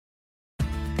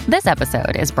This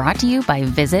episode is brought to you by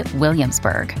Visit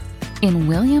Williamsburg. In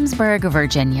Williamsburg,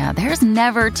 Virginia, there's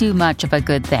never too much of a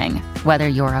good thing. Whether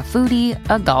you're a foodie,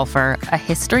 a golfer, a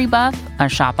history buff, a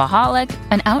shopaholic,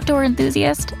 an outdoor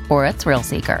enthusiast, or a thrill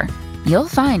seeker, you'll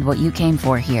find what you came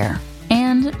for here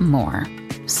and more.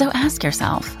 So ask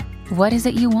yourself, what is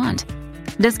it you want?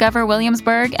 Discover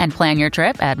Williamsburg and plan your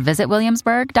trip at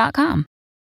visitwilliamsburg.com.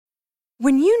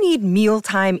 When you need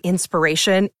mealtime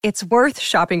inspiration, it's worth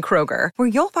shopping Kroger, where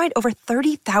you'll find over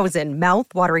 30,000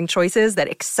 mouth-watering choices that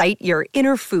excite your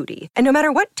inner foodie. And no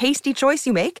matter what tasty choice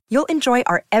you make, you'll enjoy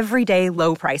our everyday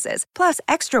low prices, plus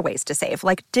extra ways to save,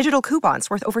 like digital coupons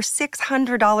worth over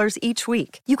 $600 each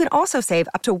week. You can also save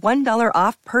up to $1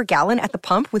 off per gallon at the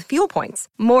pump with fuel points.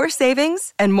 More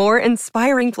savings and more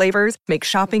inspiring flavors make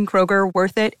shopping Kroger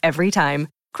worth it every time.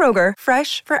 Kroger,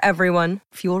 fresh for everyone.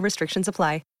 Fuel restrictions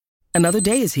apply. Another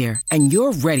day is here, and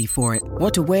you're ready for it.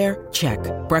 What to wear? Check.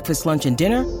 Breakfast, lunch, and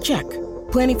dinner? Check.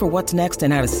 Planning for what's next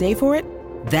and how to save for it?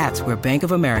 That's where Bank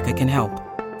of America can help.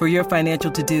 For your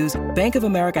financial to-dos, Bank of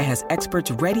America has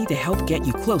experts ready to help get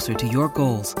you closer to your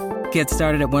goals. Get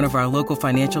started at one of our local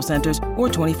financial centers or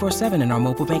 24/7 in our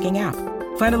mobile banking app.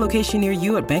 Find a location near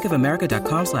you at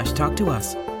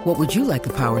bankofamerica.com/talktous. What would you like the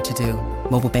power to do?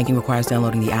 Mobile banking requires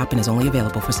downloading the app and is only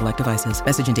available for select devices.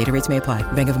 Message and data rates may apply.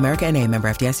 Bank of America N.A., member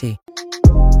FDIC.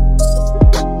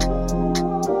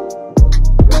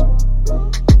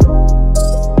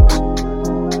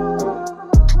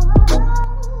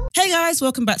 Hey guys,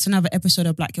 welcome back to another episode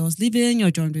of Black Girls Living.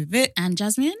 You're joined with Vic and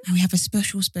Jasmine. And we have a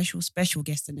special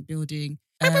guest in the building.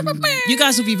 You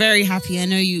guys will be very happy. I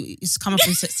know it's come up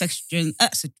in section.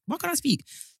 What can I speak?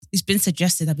 It's been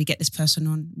suggested that we get this person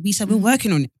on. We said we're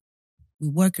working on it.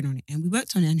 And we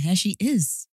worked on it, and here she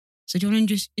is. So do you want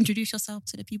to just introduce yourself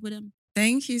to the people then?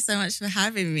 Thank you so much for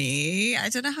having me. I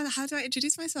don't know how do I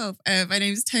introduce myself? My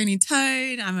name is Toni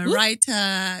Tone. I'm a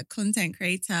writer, content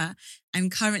creator.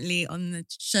 I'm currently on the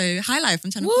show High Life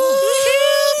on Channel 4.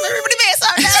 Everybody make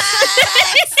some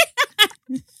noise!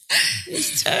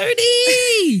 It's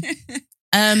Toni!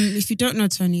 If you don't know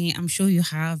Toni, I'm sure you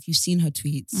have. You've seen her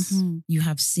tweets. Mm-hmm. You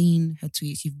have seen her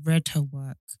tweets. You've read her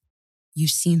work.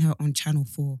 You've seen her on Channel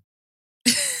 4.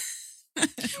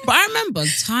 But I remember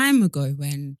time ago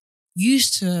when you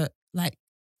used to, I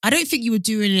don't think you were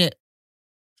doing it,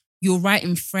 you were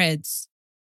writing threads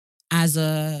as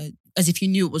if you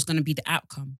knew it was going to be the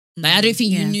outcome. I don't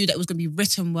think you knew that it was going to be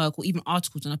written work or even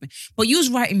articles or nothing. But you was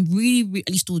writing really, really,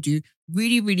 at least still do,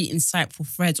 really, really insightful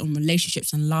threads on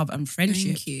relationships and love and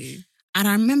friendship. Thank you. And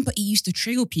I remember it used to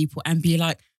trigger people and be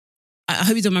like, I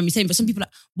hope you don't mind me saying, but some people are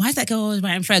like, why is that girl always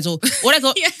writing threads? Or I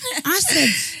go, I said,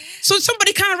 so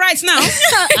somebody can't write now.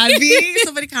 I mean,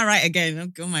 somebody can't write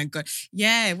again. Oh my God.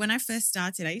 Yeah, when I first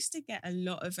started, I used to get a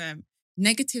lot of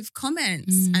negative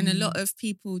comments and a lot of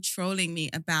people trolling me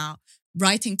about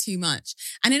writing too much.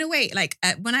 And in a way,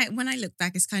 when I look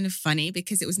back, it's kind of funny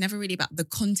because it was never really about the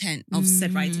content of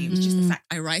said writing. It was just the fact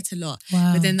I write a lot.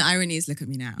 Wow. But then the irony is, look at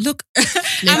me now. Look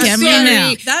at me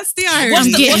now. That's the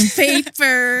irony. What's getting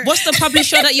paper. What's the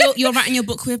publisher that you're writing your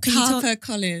book with?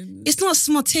 HarperCollins. It's not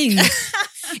smutting.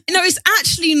 No, it's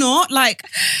actually not.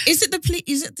 Is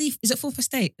it Fourth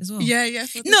Estate as well? Yeah,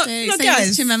 Fourth no, Estate. No, same guys.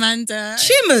 as Chimamanda.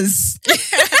 Chimmers.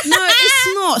 No, it's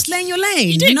not. Slay in your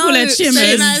lane. You didn't call her Chimmers.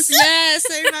 Same as. Guys,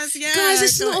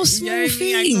 it's not a small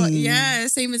thing.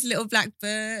 Same as Little Black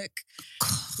Book.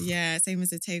 Yeah, same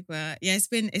as Otegwa. Yeah,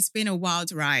 it's been a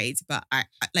wild ride, but I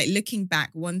looking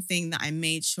back, one thing that I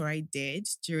made sure I did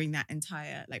during that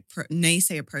entire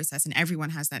naysayer process, and everyone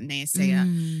has that naysayer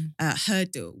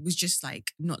hurdle, was just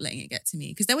not letting it get to me.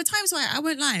 Because there were times where I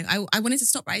won't lie, I wanted to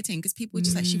stop writing because people were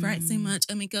just she writes so much.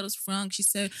 Oh my God, what's wrong?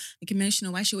 She's so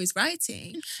emotional. Why is she always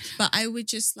writing? But I would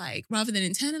just rather than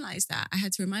internalize that, I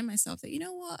had to remind myself that, you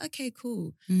know what? Okay,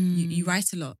 cool. You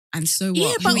write a lot, and so what?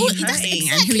 Yeah, but who are you hurting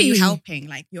and who are you helping?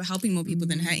 You're helping more people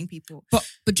than hurting people. But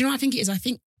do you know what I think it is? I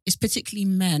think it's particularly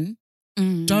men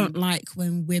don't like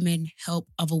when women help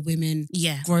other women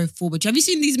grow forward. Have you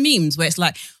seen these memes where it's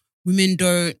women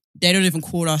don't even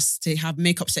call us to have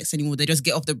makeup sex anymore. They just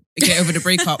get over the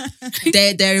breakup.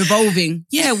 they're evolving.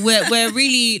 Yeah, we're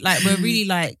really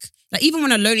even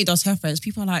when Aloni does her friends,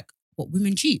 people are like, what,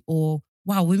 women cheat? Or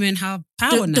wow, women have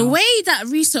power now. The way that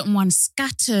recent one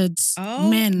scattered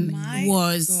men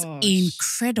was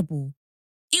incredible.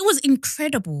 It was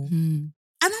incredible. And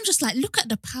I'm just look at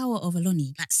the power of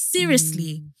Aloni.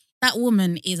 Seriously, that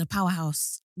woman is a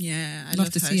powerhouse. Yeah, I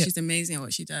love her. She's amazing at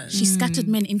what she does. She scattered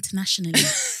men internationally.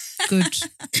 Good.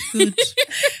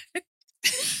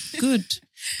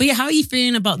 But yeah, how are you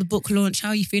feeling about the book launch? How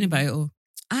are you feeling about it all?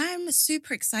 I'm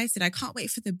super excited. I can't wait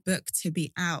for the book to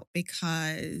be out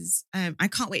because I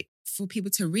can't wait for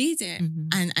people to read it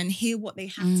and hear what they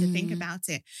have to think about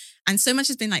it. And so much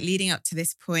has been like leading up to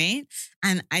this point.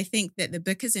 And I think that the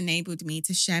book has enabled me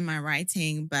to share my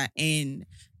writing, but in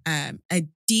a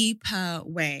deeper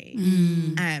way.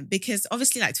 Because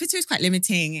obviously like Twitter is quite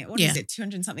limiting. What is it?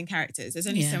 200 something characters. There's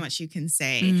only so much you can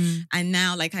say. And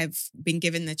now like I've been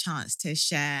given the chance to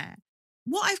share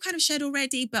what I've kind of shared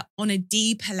already, but on a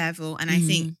deeper level. And I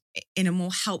think in a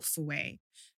more helpful way.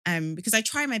 Because I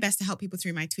try my best to help people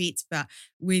through my tweets, but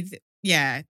with,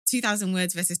 2,000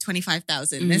 words versus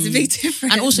 25,000, there's a big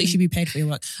difference. And also you should be paid for your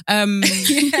work.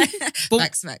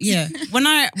 Facts. Yeah. When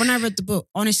I read the book,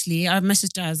 honestly, I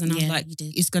messaged Jazz and I was like,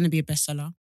 it's going to be a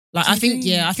bestseller. Like, I think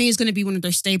it's going to be one of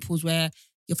those staples where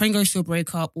your friend goes through a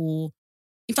breakup, or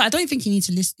in fact, I don't think you need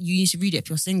to read it if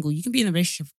you're single. You can be in a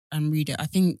relationship and read it. I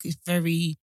think it's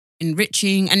very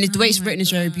enriching, and the way it's written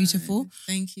is very beautiful.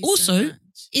 Thank you. Also, so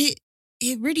much.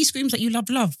 It really screams that you love,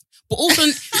 but also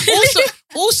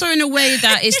in a way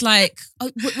that it's like,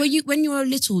 when you were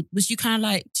little, was you kind of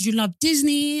like, did you love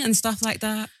Disney and stuff like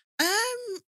that?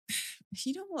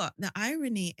 You know what? The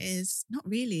irony is not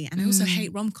really, and I also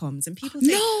hate rom-coms. And people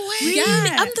think, no way, really?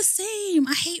 I'm the same.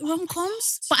 I hate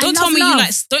rom-coms, but Don't I love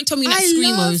love. Don't tell me you like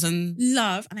screamos and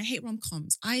love, and I hate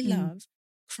rom-coms. I love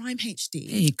crime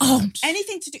HD.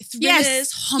 Anything to do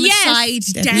thrillers, homicide,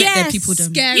 death, people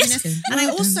scariness. And I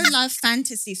also love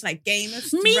fantasies like Game of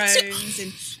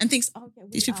Thrones and things.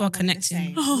 These people are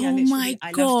connecting. My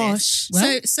gosh.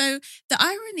 So the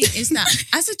irony is that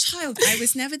as a child, I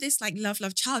was never this like love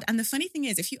child. And the funny thing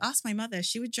is, if you ask my mother,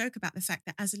 she would joke about the fact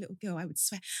that as a little girl, I would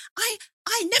swear,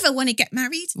 I never want to get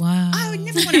married. Wow. I would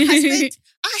never want a husband.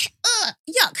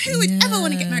 Yuck. Who would ever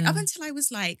want to get married? Up until I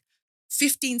was like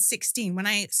 15, 16, when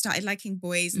I started liking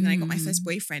boys and then I got my first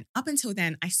boyfriend. Up until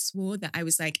then, I swore that I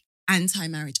was like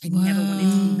anti-marriage. I never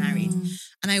wanted to be married.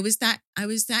 And I was that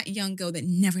young girl that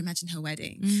never imagined her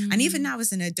wedding. And even now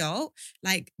as an adult,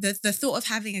 like the thought of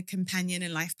having a companion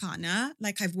and life partner,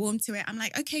 like I've warmed to it. I'm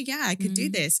like, okay, yeah, I could do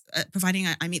this, providing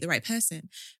I meet the right person.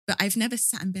 But I've never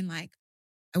sat and been like,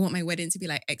 I want my wedding to be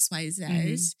like X, Y,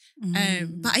 Z.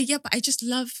 But I just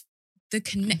love the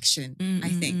connection, I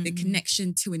think. The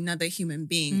connection to another human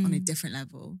being on a different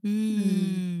level.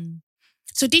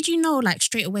 So did you know like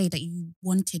straight away that you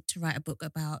wanted to write a book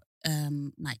about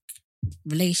like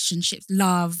relationships,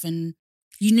 love, and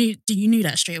you knew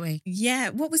that straight away?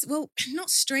 Yeah. Not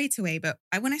straight away, but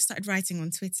when I started writing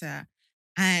on Twitter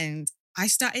and I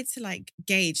started to like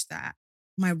gauge that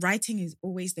my writing is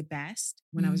always the best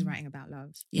when I was writing about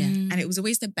love. Yeah. And it was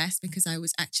always the best because I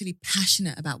was actually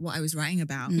passionate about what I was writing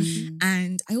about.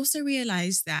 And I also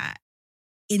realized that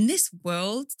in this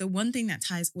world, the one thing that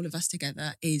ties all of us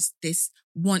together is this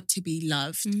want to be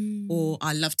loved or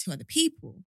our love to other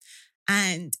people.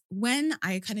 And when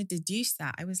I kind of deduced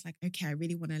that, I was like, okay, I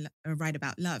really want to write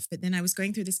about love. But then I was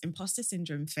going through this imposter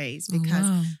syndrome phase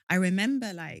because I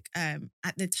remember like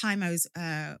at the time I was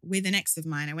with an ex of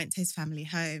mine. I went to his family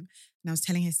home and I was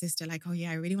telling his sister like, oh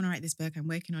yeah, I really want to write this book. I'm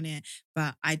working on it,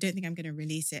 but I don't think I'm going to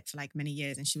release it for like many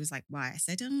years. And she was like, why? I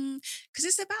said, because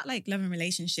it's about like love and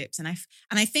relationships. And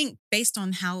I think based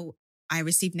on how I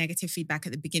received negative feedback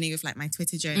at the beginning of like my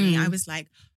Twitter journey, I was like,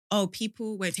 oh,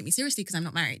 people won't take me seriously because I'm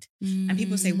not married. And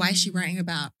people say, why is she writing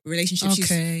about relationships?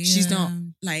 She's not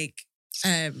like,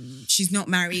 she's not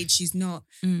married. She's not,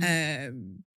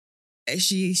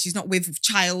 she's not with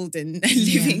child and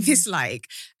living this like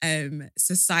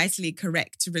societally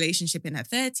correct relationship in her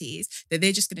 30s, that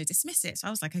they're just going to dismiss it. So I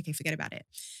was like, okay, forget about it.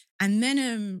 And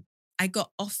then I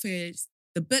got offered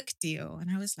the book deal. And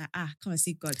I was like, come and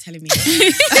see God telling me.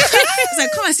 I was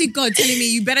like, come and see God telling me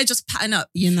you better just pattern up,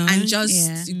 and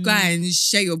just go and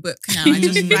share your book now and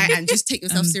just write and just take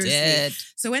yourself seriously. Dead.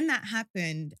 So when that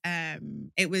happened,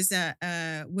 it was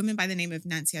a woman by the name of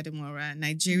Nancy Adamora, a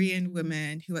Nigerian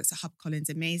woman who works at HarperCollins,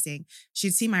 amazing.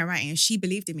 She'd seen my writing and she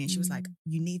believed in me and she was like,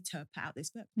 you need to put out this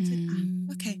book. I said,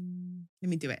 okay, let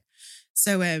me do it.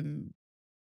 So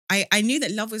I knew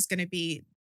that love was going to be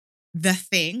the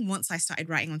thing once I started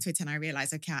writing on Twitter and I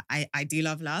realized, okay, I do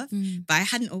love love, but I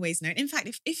hadn't always known. In fact,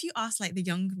 if you ask like the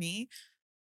young me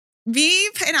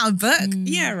putting out a book,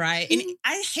 yeah, right. And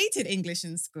I hated English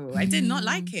in school. I did not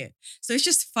like it. So it's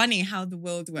just funny how the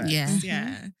world works.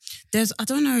 Yeah. I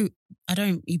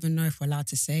don't even know if we're allowed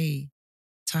to say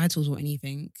titles or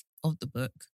anything of the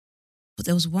book, but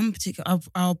there was one particular,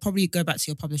 I'll probably go back to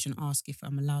your publisher and ask if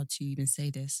I'm allowed to even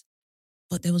say this,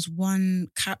 but there was one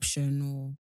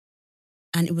caption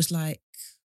and it was like,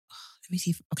 let me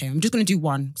see. Okay, I'm just going to do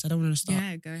one because I don't want to start.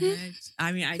 Yeah, go ahead.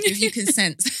 I mean, I give you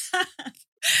consent.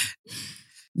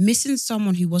 missing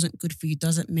someone who wasn't good for you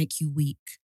doesn't make you weak.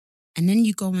 And then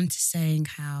you go on to saying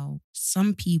how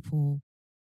some people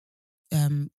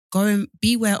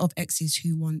beware of exes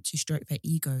who want to stroke their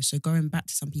ego. So going back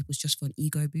to some people is just for an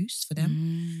ego boost for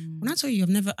them. When I tell you, I've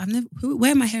never,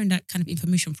 where am I hearing that kind of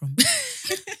information from?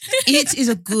 It is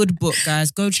a good book,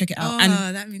 guys. Go check it out. Oh,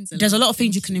 and that means there's a lot of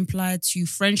things you can apply to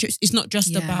friendships. It's not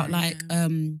just about like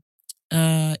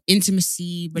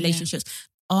intimacy, relationships.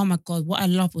 Oh my God, what I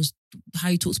love was how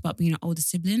you talked about being an older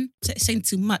sibling. Saying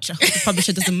too much, I hope the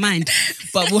publisher doesn't mind.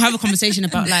 But we'll have a conversation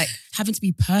about like having to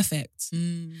be perfect.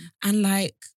 And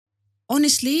like,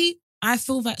 honestly, I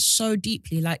feel that so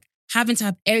deeply. Like having to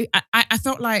have, I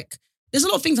felt like there's a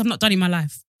lot of things I've not done in my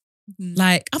life.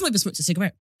 Like I've not even smoked a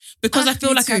cigarette. Because I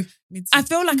feel like I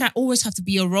feel like I always have to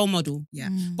be a role model. Yeah.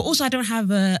 But also I don't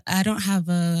have a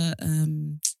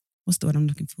what's the word I'm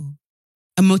looking for?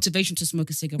 A motivation to smoke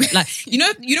a cigarette. Like, you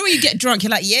know when you get drunk, you're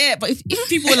like, yeah, but if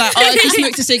people are like, oh, if you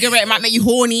smoked a cigarette, it might make you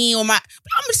horny or might,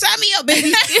 I'm gonna sign me up,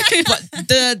 baby. But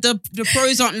the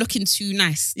pros aren't looking too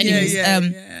nice. Anyways,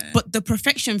 but the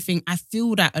perfection thing, I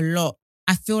feel that a lot.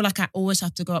 I feel like I always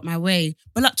have to go up my way.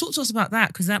 But like, talk to us about that,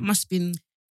 because that must have been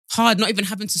hard, not even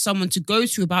having to someone to go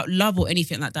to about love or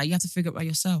anything like that. You have to figure it by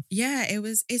yourself. Yeah,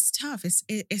 it's tough.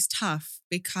 It's tough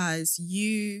because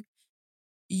you,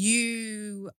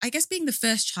 I guess being the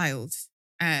first child,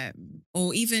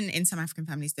 or even in some African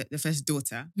families, the first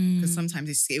daughter, because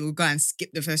sometimes it will go and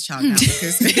skip the first child now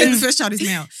because the first child is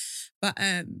male. But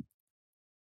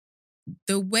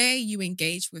the way you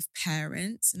engage with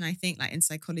parents, and I think like in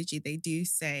psychology, they do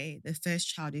say the first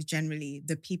child is generally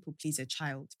the people pleaser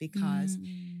child because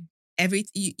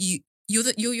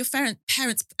you're your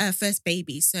parents' first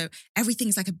baby, so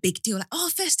everything's like a big deal. Like, oh,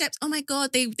 first steps, oh my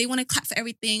God, they want to clap for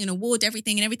everything and award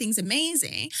everything and everything's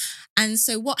amazing. And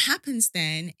so what happens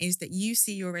then is that you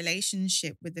see your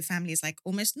relationship with the family as like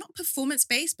almost not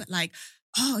performance-based, but like,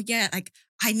 oh yeah, like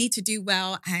I need to do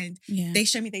well and they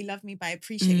show me they love me by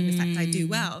appreciating the fact I do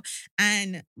well.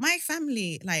 And my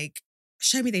family like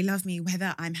show me they love me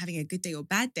whether I'm having a good day or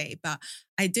bad day. But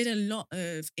I did a lot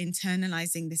of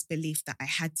internalizing this belief that I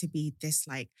had to be this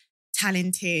like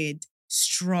talented,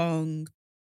 strong,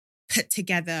 put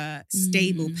together,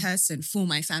 stable person for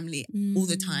my family all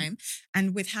the time.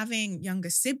 And with having younger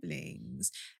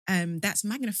siblings, that's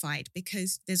magnified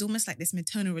because there's almost like this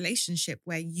maternal relationship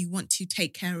where you want to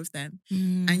take care of them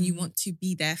and you want to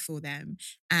be there for them.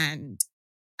 And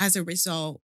as a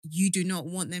result, you do not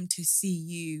want them to see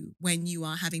you when you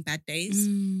are having bad days,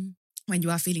 when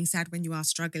you are feeling sad, when you are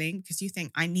struggling, because you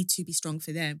think, I need to be strong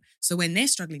for them. So when they're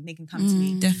struggling, they can come to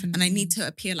me. Definitely. And I need to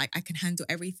appear like I can handle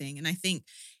everything. And I think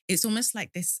it's almost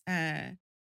like this,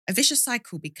 a vicious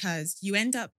cycle because you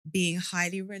end up being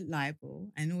highly reliable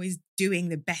and always doing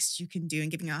the best you can do and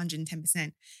giving 110%.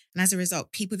 And as a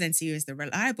result, people then see you as the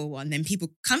reliable one. Then people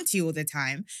come to you all the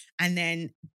time. And then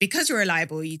because you're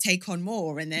reliable, you take on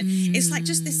more. And then it's like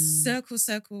just this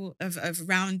circle of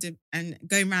round and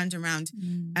going round and round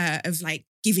of like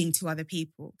giving to other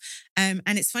people. And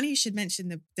it's funny you should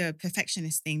mention the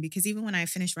perfectionist thing because even when I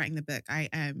finished writing the book,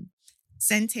 I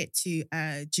sent it to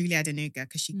Julia Denuga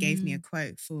because she gave me a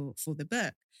quote for the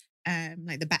book,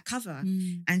 like the back cover.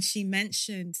 And she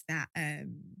mentioned that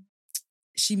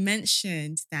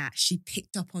she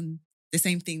picked up on the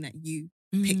same thing that you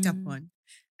picked up on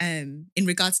in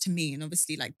regards to me and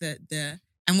obviously like the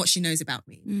and what she knows about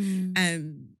me.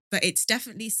 But it's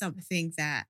definitely something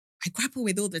that I grapple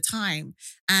with all the time.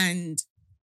 And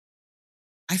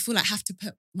I feel like I have to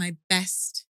put my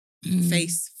best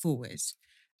face forward.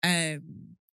 And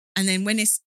then when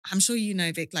I'm sure you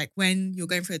know, Vic, like when you're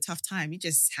going through a tough time, you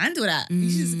just handle that. You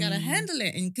just gotta handle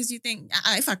it. And because you think,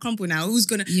 if I crumple now, who's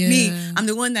gonna, me, I'm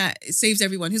the one that saves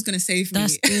everyone. Who's gonna save me?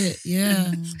 That's it,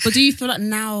 yeah. But do you feel like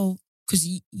now, because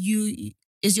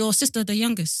is your sister the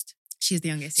youngest? She's the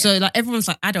youngest, yeah. So like everyone's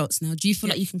like adults now. Do you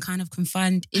feel like you can kind of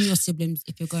confide in your siblings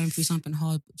if you're going through something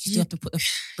hard, but you still have to put a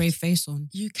brave face on?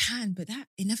 You can, but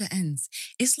it never ends.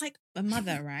 It's like a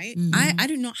mother, right? I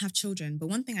do not have children, but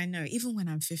one thing I know, even when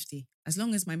I'm 50, as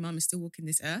long as my mum is still walking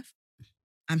this earth,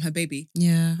 I'm her baby.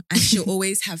 Yeah. And she'll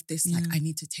always have this like, I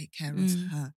need to take care of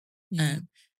her. Yeah.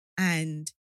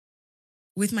 And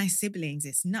with my siblings,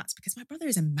 it's nuts because my brother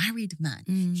is a married man.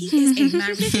 He is a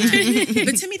married man.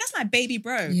 But to me, that's my baby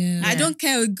bro. Yeah. I don't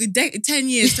care, 10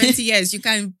 years, 20 years, you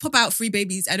can pop out 3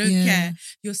 babies. I don't care.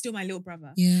 You're still my little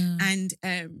brother. Yeah. And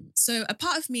so a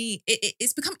part of me,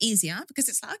 it's become easier because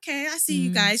it's like, okay, I see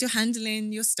you guys, you're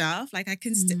handling your stuff. Like I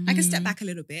can step back a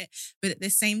little bit. But at the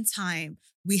same time,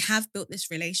 we have built this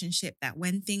relationship that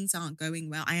when things aren't going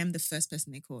well, I am the first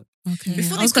person they call. Okay.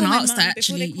 Before I was going to ask mum, that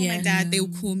before actually. they call my dad, they'll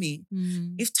call me.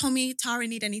 Mm. If Tommy, Tara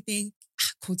need anything,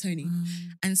 call Toni.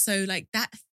 And so like that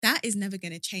is never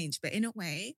going to change. But in a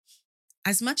way,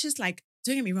 as much as like,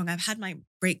 don't get me wrong, I've had my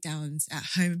breakdowns at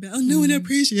home. But, no one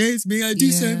appreciates me. I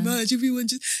do so much.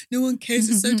 No one cares.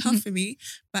 It's so tough for me.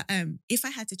 But if I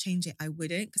had to change it, I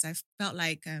wouldn't, because I felt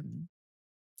like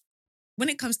when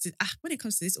it comes to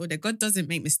this order, God doesn't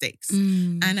make mistakes.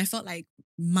 And I felt like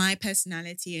my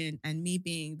personality and me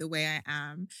being the way I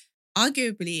am,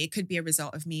 arguably it could be a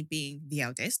result of me being the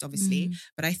eldest, obviously.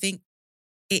 But I think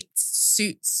it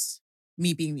suits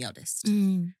me being the eldest.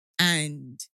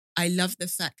 And I love the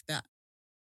fact that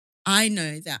I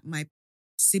know that my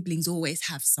siblings always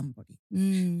have somebody.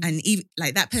 And even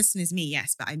like that person is me,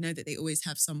 yes, but I know that they always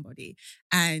have somebody.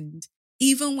 And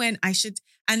even when I should,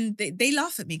 and they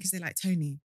laugh at me because they're like,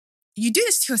 Toni, you do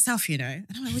this to yourself, you know? And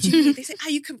I'm like, what do you mean? They say,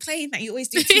 you complain that you always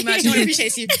do too much, no one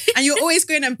appreciates you. And you're always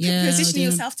going and positioning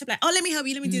yourself to be like, oh, let me help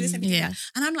you, let me do this and do that.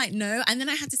 And I'm like, no. And then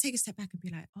I had to take a step back and be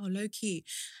like, oh, low key.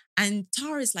 And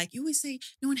Tara's like, you always say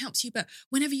no one helps you, but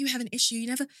whenever you have an issue, you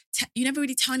never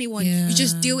really tell anyone. You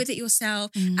just deal with it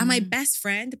yourself. And my best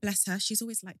friend, bless her, she's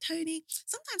always like, Toni,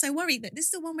 sometimes I worry that this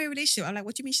is a one-way relationship. I'm like,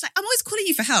 what do you mean? She's like, I'm always calling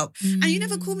you for help. And you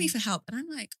never call me for help. And I'm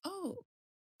like, oh,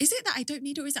 is it that I don't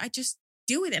need it, or is it I just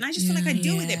deal with it? And I just feel like I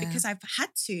deal with it because I've had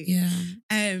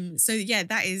to. So yeah,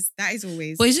 that is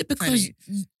always. But is it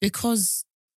because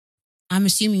I'm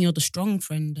assuming you're the strong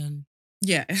friend and.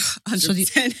 Yeah,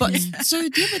 100%. So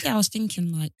the other day I was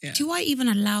thinking like, do I even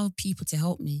allow people to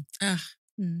help me?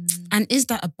 And is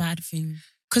that a bad thing?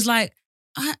 Because like,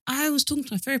 I was talking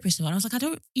to my therapist about it. I was like, I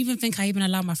don't even think I even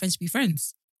allow my friends to be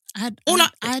friends. I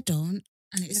don't.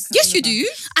 And it's yes, you do.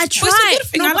 I try. But it's a good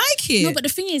thing. I like it. No, but the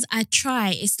thing is, I try.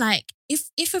 It's like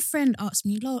if a friend asks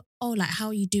me, "Oh, like how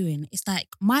are you doing?" It's like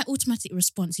my automatic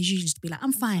response is usually to be like,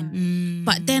 "I'm fine."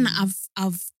 But then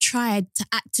I've tried to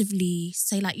actively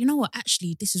say like, you know what?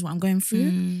 Actually, this is what I'm going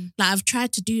through. Like I've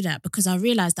tried to do that because I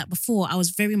realized that before I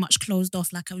was very much closed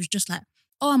off. Like I was just like,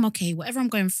 "Oh, I'm okay. Whatever I'm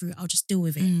going through, I'll just deal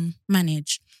with it,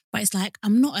 manage." But it's like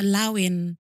I'm not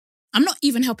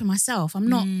even helping myself. I'm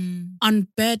not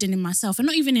unburdening myself. And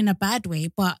not even in a bad way,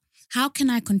 but how can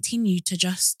I continue to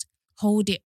just hold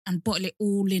it and bottle it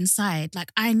all inside?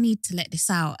 Like, I need to let this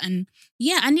out. And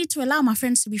I need to allow my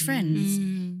friends to be friends.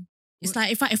 It's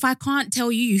like, if I can't tell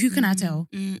you, who can I tell?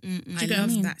 I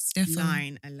love that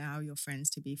line, allow your friends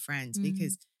to be friends,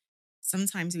 because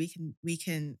sometimes we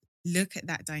can look at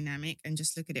that dynamic and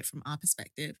just look at it from our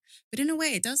perspective. But in a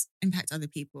way, it does impact other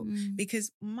people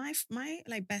because my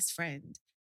like best friend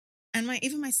and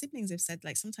even my siblings have said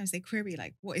like sometimes they query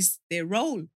like what is their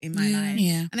role in my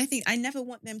life. And I think I never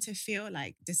want them to feel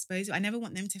like disposable. I never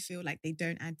want them to feel like they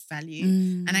don't add value.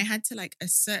 And I had to like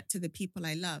assert to the people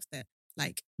I love that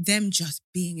like them just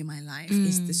being in my life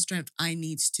is the strength I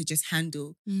need to just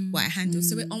handle what I handle.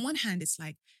 So on one hand, it's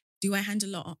like, do I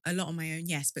handle a lot on my own?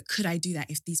 Yes. But could I do that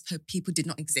if these people did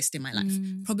not exist in my life?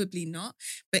 Probably not.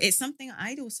 But it's something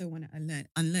I'd also want to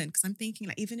unlearn because I'm thinking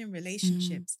like even in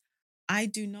relationships, I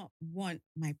do not want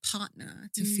my partner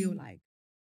to feel like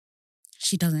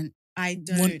she doesn't. I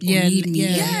don't want or need me.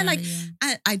 I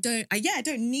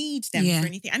don't need them for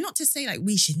anything. And not to say like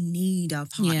we should need our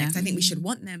partners. I think we should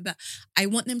want them, but I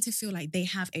want them to feel like they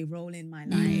have a role in my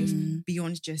life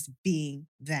beyond just being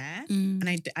there.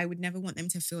 And I would never want them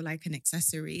to feel like an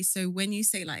accessory. So when you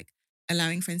say like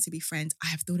allowing friends to be friends, I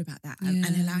have thought about that and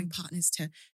allowing partners to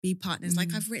be partners.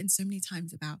 Like I've written so many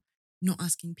times about not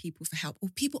asking people for help or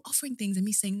people offering things and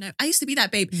me saying no. I used to be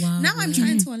that babe. Now I'm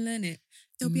trying to unlearn it.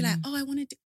 They'll be like, oh, I want to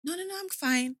do. No, I'm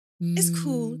fine. It's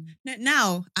cool. No,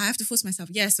 now I have to force myself.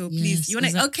 Yes, or please. You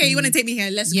want to? Okay, you want to take me here?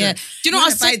 Let's go. Do you know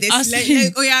what I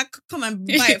said? Come and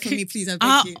buy it for me, please. I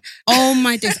beg you. Oh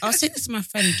my days! I was saying this to my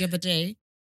friend the other day.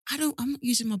 I'm not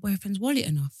using my boyfriend's wallet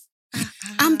enough.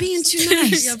 I'm being too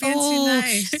nice. You're being too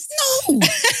nice. No,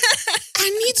 I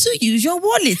need to use your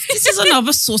wallet. This is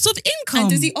another source of income. And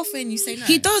does he offer and you say no?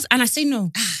 He does, and I say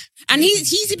no. And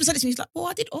he's even said it to me. He's like, "Oh,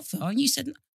 I did offer," and you said,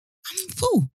 "I'm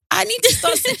full. I need to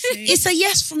start saying it's a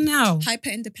yes from now." Hyper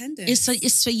independent.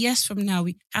 It's a yes from now.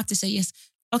 We have to say yes.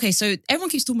 Okay, so everyone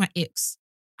keeps talking about icks.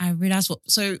 I realized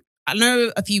so I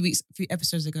know a few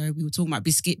episodes ago we were talking about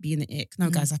biscuit being the ick. No,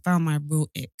 guys, I found my real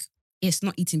ick. It's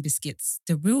not eating biscuits.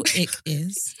 The real ick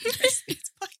is,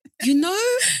 you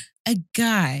know, a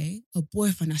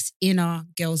boyfriend that's in our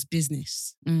girl's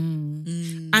business.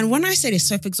 And when I say this,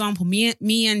 so for example,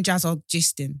 me and Jazz are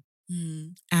gisting.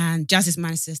 And Jazz's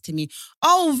man says to me,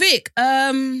 "Oh, Vic,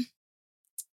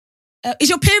 is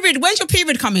your period? When's your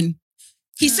period coming?"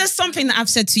 He says something that I've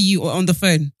said to you on the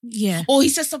phone. Yeah. Or he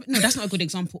says something. No, that's not a good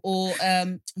example. Or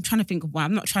I'm trying to think of why.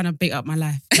 I'm not trying to bait up my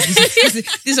life.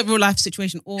 This is a real life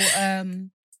situation. Or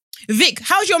Vic,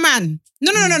 how's your man?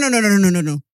 No.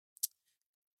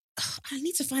 I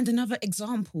need to find another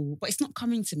example, but it's not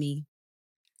coming to me.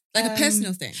 Like a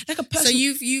personal thing. Like a personal.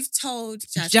 So you've told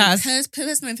Jazz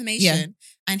personal information,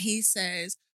 and he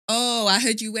says, "Oh, I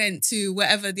heard you went to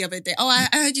whatever the other day. Oh, I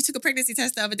heard you took a pregnancy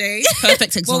test the other day."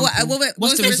 Perfect example. What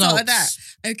was the result of that?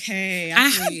 Okay, I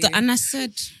had that, and I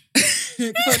said,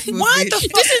 "Why the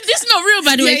fuck? This is not real,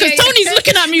 by the way, because Tony's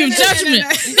looking at me with judgment."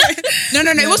 No.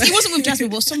 It wasn't with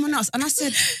Jasmine. It was someone else. And I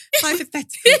said,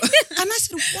 hypothetical. And I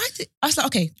said, why? I was like,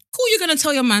 okay, cool. You're gonna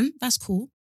tell your man. That's cool.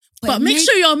 But make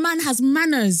sure your man has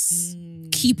manners.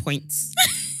 Key points.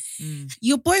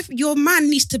 Your man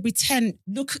needs to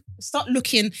start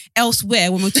looking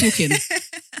elsewhere when we're talking.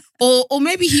 or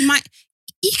maybe he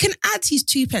can add his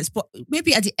 2 pence, but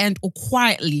maybe at the end or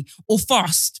quietly or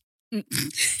fast.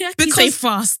 Because say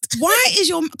fast. Why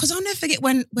is because I'll never forget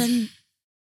when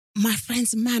my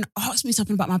friend's man asked me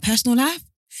something about my personal life.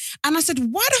 And I said,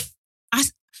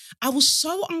 I was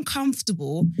so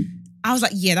uncomfortable. I was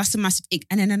like, yeah, that's a massive ick.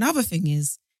 And then another thing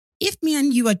is, if me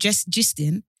and you are just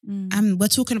gisting and we're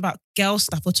talking about girl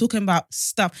stuff, we're talking about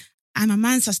stuff, and my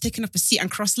man starts taking off a seat and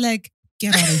cross leg,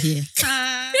 get out of here.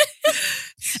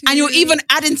 And you're even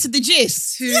adding to the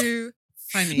gist. Too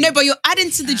funny. No, but you're adding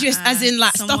to the gist as in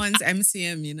like someone's stuff.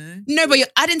 MCM, you know? No, but you're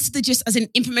adding to the gist as in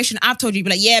information I've told you. You'd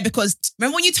be like, yeah, because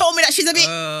remember when you told me that she's a bit...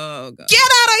 Oh, God. Get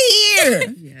out of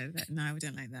here! Yeah, no, I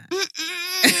don't like that.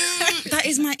 That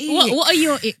is my ick. What are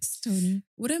your icks, Tony?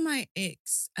 What are my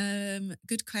icks?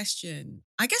 Good question.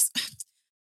 I guess...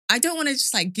 I don't want to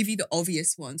just like give you the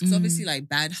obvious ones because obviously like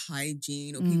bad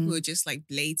hygiene or people who are just like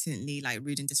blatantly like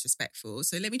rude and disrespectful.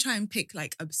 So let me try and pick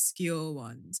like obscure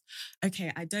ones.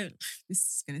 Okay, this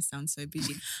is going to sound so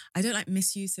bougie. I don't like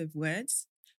misuse of words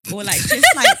or like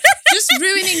just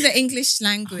ruining the English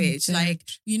language. Like,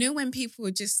 you know, when people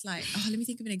are just like, oh, let me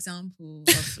think of an example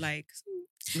of like...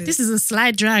 This is a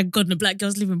slide drag on the Black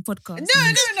Girls Living podcast.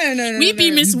 No. We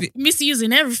be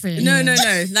misusing everything. No.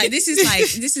 Like this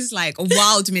is like a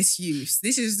wild misuse.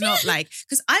 This is not like,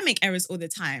 because I make errors all the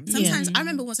time. Sometimes I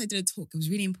remember once I did a talk, it was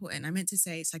really important. I meant to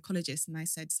say psychologist and I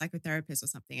said psychotherapist or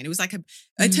something. And it was like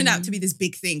it turned out to be this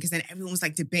big thing because then everyone was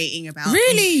like debating about.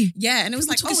 Really? Yeah. And it was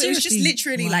like, oh, it was just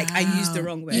literally like I used the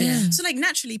wrong word. Yeah. So like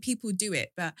naturally people do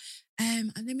it. But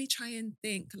and let me try and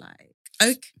think like,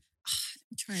 okay.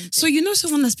 So you know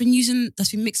someone that's been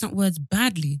mixing up words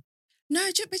badly? No,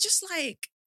 but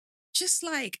just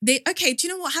like they, okay, do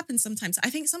you know what happens sometimes? I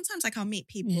think sometimes like I'll meet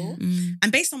people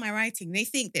and based on my writing, they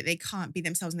think that they can't be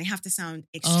themselves and they have to sound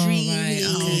extremely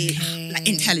like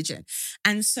intelligent.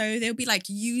 And so they'll be like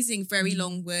using very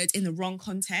long words in the wrong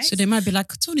context. So they might be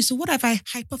like, Tony, so what have I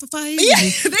hypothesized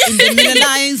in the middle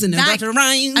lines and the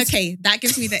rhymes? Okay, that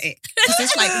gives me the ick. Because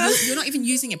it's like, you're not even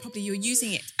using it properly. You're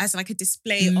using it as like a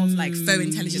display of like faux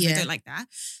intelligence. I don't like that.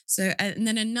 So, and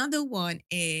then another one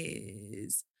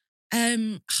is...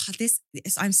 I'm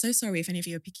so sorry if any of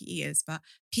you are picky eaters, but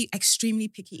extremely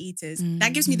picky eaters.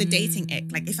 That gives me the dating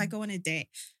ick. Like if I go on a date,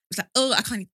 it's like, oh, I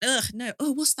can't, no,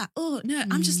 oh, what's that? Oh, no.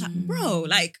 I'm just like, bro,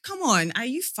 like, come on, are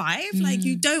you 5? Like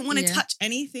you don't want to touch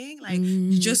anything. Like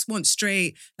you just want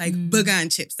straight like booger and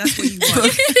chips. That's what you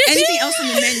want. Anything else on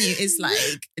the menu is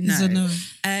like, no.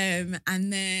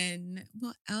 And then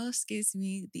what else gives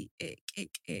me the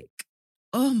ick?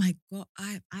 Oh my God,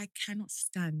 I cannot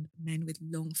stand men with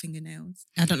long fingernails.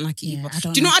 I don't like it either.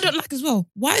 Do you know what I don't like as well?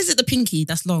 Why is it the pinky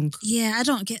that's long? Yeah, I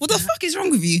don't get What the fuck is wrong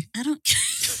with you? I don't...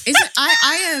 Is it,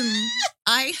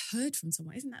 I heard from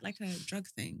someone, isn't that like a drug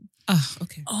thing? Oh,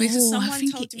 okay. Because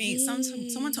someone told me,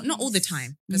 someone told, not all the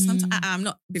time, because sometimes I'm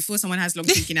not, before someone has long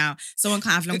pinky now, someone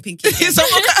can't have long pinky.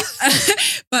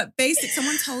 But basically,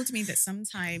 someone told me that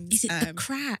sometimes... Is it the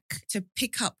crack? To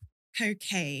pick up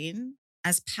cocaine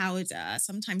as powder,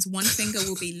 sometimes one finger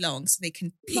will be long so they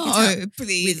can pick it up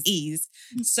with ease.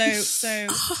 So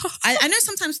I know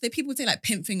sometimes people say like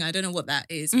pimp finger, I don't know what that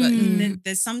is, but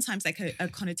there's sometimes like a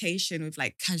connotation with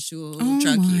like casual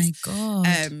drug use. Oh my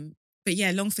God. But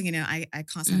yeah, long fingernail, I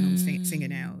can't stand long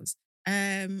fingernails.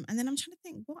 And then I'm trying to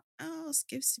think, what else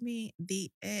gives me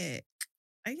the ick?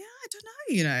 Yeah, I don't know,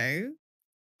 you know.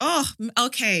 Oh,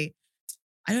 okay.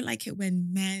 I don't like it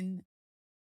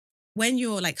when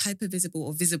you're like hyper visible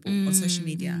or visible on social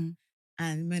media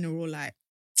and men are all like,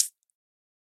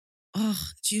 oh,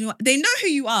 do you know what? They know who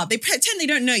you are. They pretend they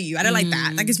don't know you. I don't like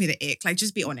that. That gives me the ick. Like,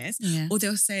 just be honest. Yeah. Or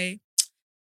they'll say,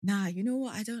 nah, you know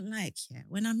what I don't like? Yeah,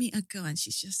 when I meet a girl and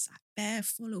she's just like bare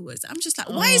followers, I'm just like,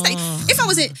 why is that?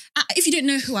 If you didn't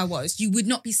know who I was, you would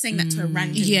not be saying that to a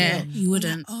random girl. You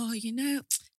wouldn't. Like,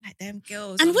 like them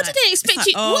girls. And what did they expect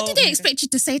you? What did they expect you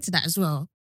to say to that as well?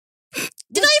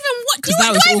 Did I even want? Do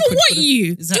I even want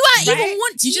you? Do I even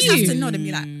want you? You just have to nod and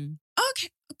be like,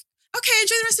 okay,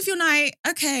 enjoy the rest of your night.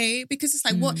 Okay, because it's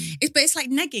like what? It's like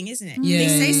negging, isn't it? Yeah. They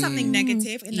say something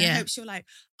negative in the hopes you're like,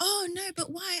 oh no, but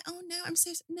why? Oh no, I'm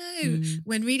so no.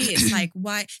 When really it's like,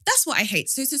 why? That's what I hate.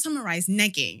 So to summarize,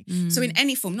 negging. So in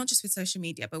any form, not just with social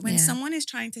media, but when someone is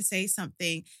trying to say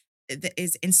something that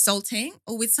is insulting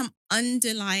or with some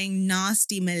underlying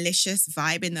nasty, malicious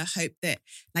vibe in the hope that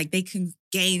like they can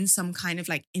gain some kind of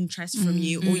like interest from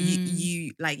you or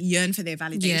you like yearn for their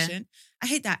validation. Yeah. I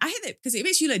hate that because it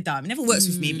makes you look dumb. It never works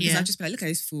with me because I'll just be like, look at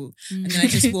this fool. And then I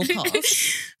just walk off.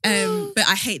 But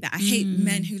I hate that. I hate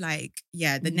men who like,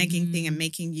 the negging thing and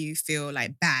making you feel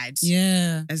like bad.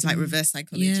 Yeah. As like reverse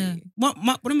psychology. Yeah. One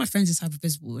of my friends is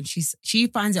hypervisible and she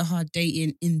finds it hard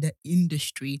dating in the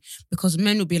industry because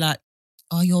men will be like,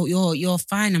 oh, you're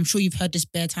fine. I'm sure you've heard this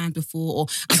bare times before, or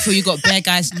I'm sure you got bare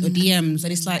guys or DMs.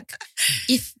 And it's like,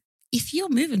 if you're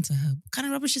moving to her, what kind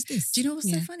of rubbish is this? Do you know what's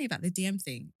so funny about the DM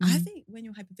thing? I think when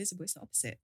you're hypervisible, it's the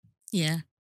opposite. Yeah.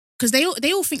 Because they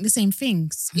all think the same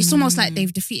things. It's almost like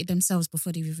they've defeated themselves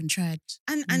before they've even tried.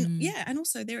 And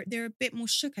also they're a bit more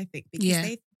shook, I think,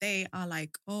 because they are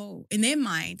like, oh, in their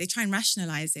mind, they try and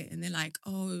rationalize it and they're like,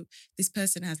 oh, this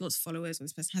person has lots of followers or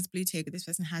this person has blue tick or this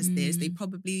person has this. They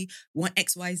probably want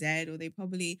X, Y, Z or they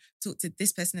probably talk to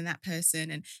this person and that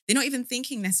person. And they're not even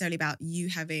thinking necessarily about you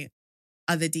having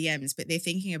other DMs, but they're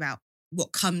thinking about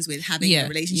what comes with having a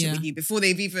relationship with you before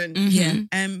they've even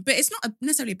but it's not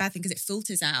necessarily a bad thing because it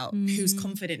filters out who's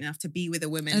confident enough to be with a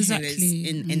woman who is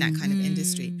in that kind of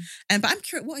industry. But I'm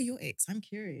curious, what are your icks? I'm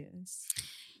curious.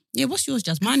 Yeah, what's yours,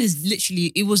 Jazz? Mine is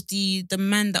literally, it was the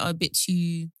men that are a bit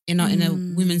too in a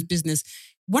women's business.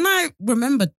 When I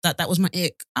remembered that was my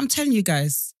ick, I'm telling you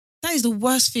guys, that is the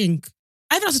worst thing.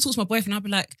 I even have to talk to my boyfriend, I'll be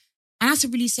like, and I have to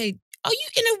really say, are you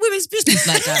in a women's business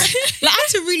like that? Like, I had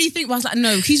to really think, I was like,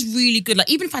 no, he's really good.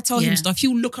 Like, even if I tell him stuff,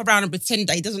 he'll look around and pretend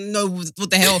that he doesn't know what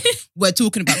the hell we're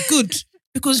talking about. Good.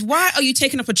 Because why are you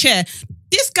taking up a chair?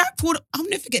 This guy pulled up, I'll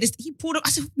never forget this. He pulled up, I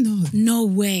said, no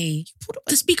way. He pulled up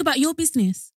to speak about your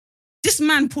business. This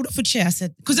man pulled up a chair, I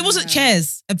said, because there wasn't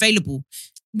chairs available.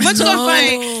 He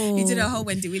did a whole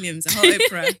Wendy Williams, a whole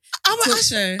Oprah talk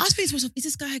show. I was thinking to myself, is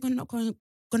this guy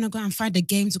gonna go and find the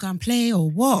game to go and play or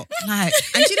what? Like,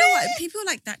 and do you know what? People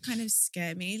like that kind of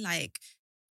scare me. Like,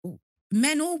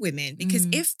 men or women, because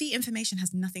if the information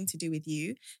has nothing to do with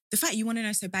you, the fact you want to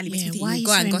know so badly makes me think you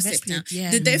go and gossip now.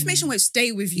 Yeah. The information won't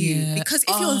stay with you because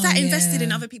if you're that invested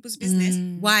in other people's business,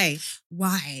 why?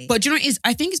 But do you know what it is?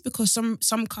 I think it's because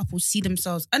some couples see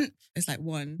themselves, and it's like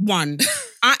one.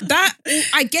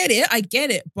 I get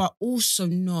it, but also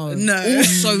no.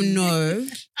 Also no.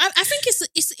 I think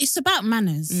it's about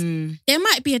manners. There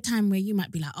might be a time where you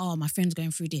might be like, oh, my friend's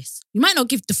going through this. You might not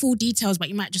give the full details, but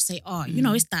you might just say, oh, you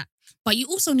know, it's that. But you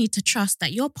also need to trust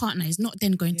that your partner is not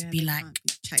then going to be like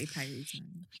chatty patty.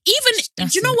 Even, do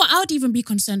you know what I would even be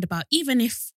concerned about? Even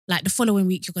if like the following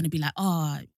week you're going to be like,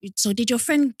 oh, so did your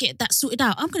friend get that sorted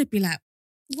out? I'm going to be like,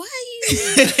 why are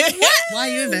you? Why are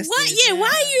you invested? Why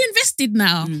are you invested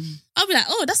now? I'll be like,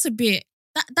 oh, that's a bit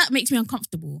that makes me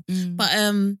uncomfortable. But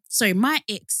sorry, my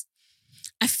ex,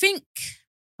 I think,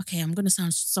 okay, I'm going to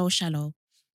sound so shallow,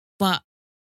 but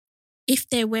if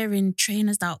they're wearing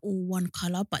trainers that are all one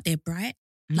colour but they're bright,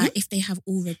 like if they have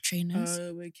all red trainers.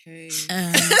 Oh, okay.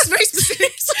 That's very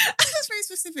specific. That's very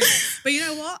specific. But you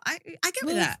know what? I get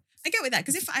with that. I get with that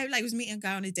because if I like was meeting a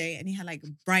guy on a date and he had like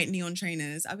bright neon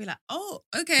trainers, I'd be like, oh,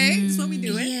 okay, that's what we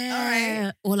doing. Yeah. All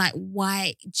right. Or like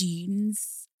white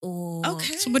jeans. Or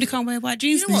somebody can't wear white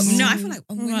jeans. You know what? No, I feel like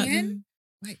on women,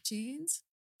 white jeans.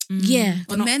 Yeah.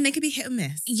 On men, they could be hit or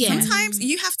miss. Yeah. Sometimes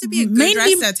you have to be a good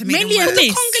dresser to make them work.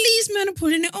 The Congolese men are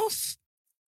pulling it off.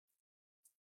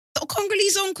 The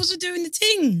Congolese on because they're doing the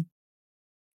thing.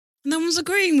 No one's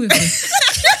agreeing with it.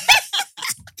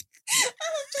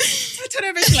 I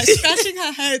told her, she's like scratching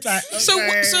her head. Like, okay. So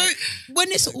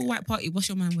when it's an all-white party, what's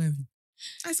your man wearing?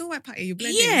 It's all white party. You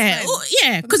blending.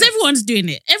 Yeah, because everyone's doing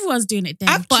it. Everyone's doing it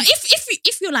then. But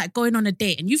if you're like going on a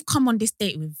date and you've come on this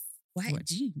date with white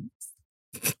jeans.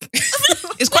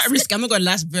 It's quite risky. I'm not gonna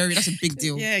lie, that's a big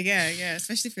deal. Yeah.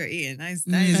 Especially if you're eating. That is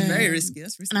very risky.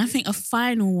 That's risky. And I think a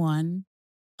final one,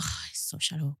 it's so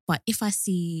shallow. But if I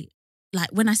see, like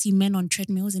when I see men on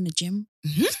treadmills in the gym,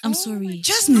 I'm sorry.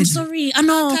 Jasmine. I'm sorry. I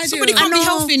know. Somebody can't be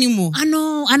healthy anymore. I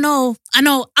know.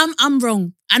 I'm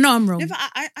wrong. I know I'm wrong. No, but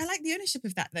I like the ownership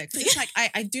of that though. Because it's like,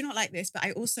 I do not like this, but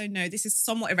I also know this is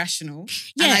somewhat irrational.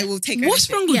 Yeah. And I will take ownership.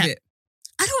 What's wrong with it?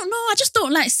 I don't know. I just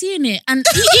don't like seeing it. And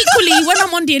equally, when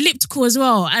I'm on the elliptical as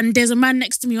well, and there's a man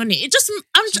next to me on it,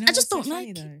 I just don't like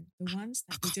it. Though? The ones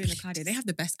that do the cardio, they have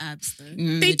the best abs though.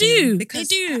 They do. Because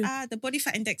they do. The body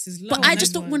fat index is low. But I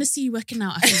just don't want to see you working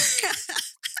out, I think.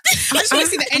 I just want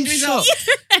to see the end result.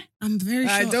 I'm very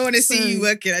shocked. I don't want to see you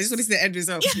working. I just want to see the end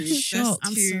result.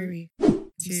 I'm sorry.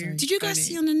 Did you guys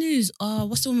see on the news?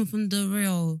 What's the woman from The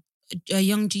Real?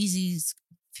 Young Jeezy's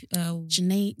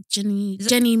Jenny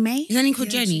May? Is that name called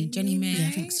Jenny? Jenny May. Yeah,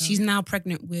 I think so. She's now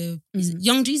pregnant with is it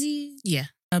Young Jeezy. Yeah.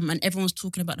 And everyone's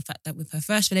talking about the fact that with her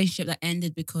first relationship that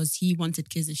ended because he wanted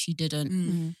kids and she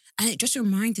didn't. And it just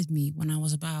reminded me when I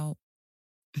was about,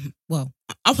 well,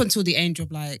 up until the age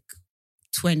of like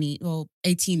 20 or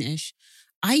 18-ish,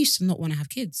 I used to not want to have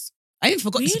kids. I even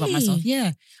forgot this about myself.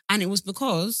 Yeah. And it was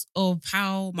because of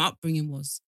how my upbringing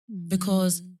was.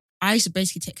 Because I used to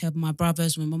basically take care of my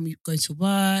brothers when mum would go to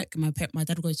work. And my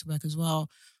dad would go to work as well.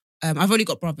 I've only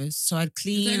got brothers. So I'd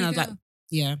clean. I'd like,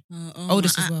 yeah.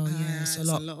 Oldest as well. Yeah. So it's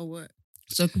a lot of work.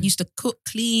 So I used to cook,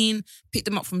 clean, pick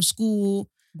them up from school.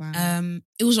 Wow.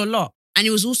 It was a lot. And it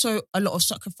was also a lot of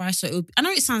sacrifice. So I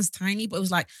know it sounds tiny, but it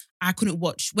was like, I couldn't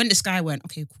watch, when the sky went,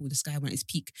 okay, cool, the sky went, it's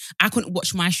peak. I couldn't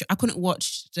watch I couldn't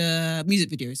watch the music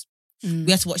videos. We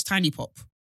had to watch Tiny Pop.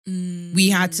 We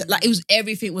had to, like, it was,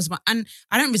 everything was and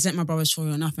I don't resent my brothers for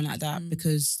it or nothing like that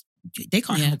because they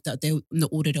can't help that they're in the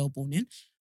order they were born in.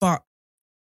 But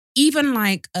even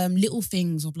like little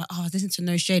things of like, I was listening to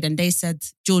No Shade and they said,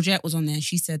 Georgette was on there and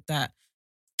she said that,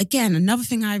 again, another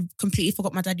thing I completely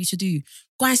forgot my dad used to do.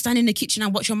 Go and stand in the kitchen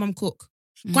and watch your mum cook.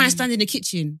 Go and stand in the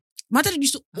kitchen. My dad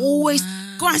used to always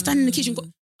go and stand in the kitchen.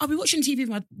 I'll be watching TV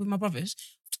with my brothers.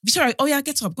 Sorry, oh yeah,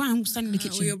 get up. Go and stand in the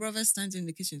kitchen. Will your brother stand in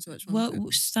the kitchen to watch mum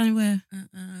cook? Standing where?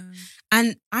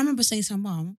 And I remember saying to my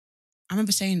mum, I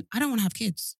don't want to have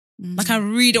kids. Like I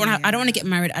really don't want to I don't want to get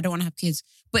married. I don't want to have kids.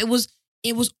 But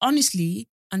it was honestly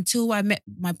until I met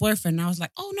my boyfriend, I was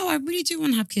like, oh no, I really do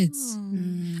want to have kids.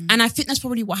 And I think that's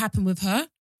probably what happened with her.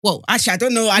 Well, actually, I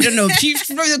don't know. She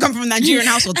probably come from a Nigerian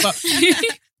household, but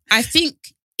I think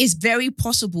it's very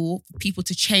possible for people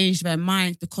to change their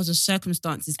minds because of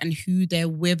circumstances and who they're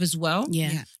with as well.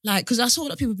 Yeah. Like, because I saw a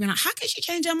lot of people being like, how can she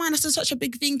change her mind? That's such a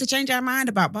big thing to change her mind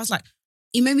about. But I was like,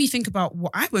 it made me think about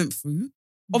what I went through.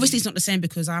 Obviously, it's not the same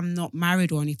because I'm not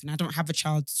married or anything. I don't have a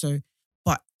child.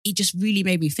 But it just really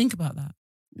made me think about that.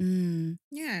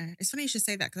 Yeah, it's funny you should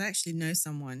say that because I actually know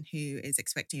someone who is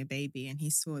expecting a baby and he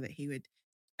swore that he would,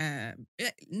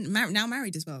 now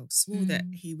married as well, swore that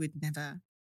he would never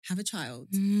have a child.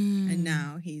 And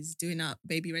now he's doing up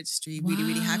baby registry, really,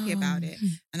 really happy about it.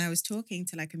 And I was talking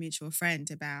to like a mutual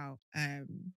friend about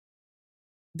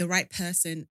the right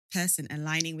person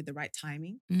aligning with the right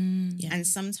timing. And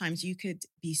sometimes you could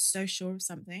be so sure of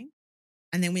something.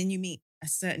 And then when you meet a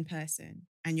certain person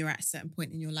and you're at a certain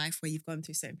point in your life where you've gone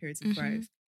through certain periods of growth,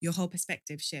 your whole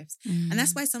perspective shifts. And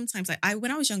that's why sometimes, like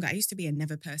when I was younger, I used to be a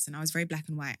never person. I was very black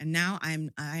and white. And now I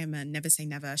am a never say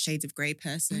never, shades of grey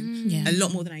person. A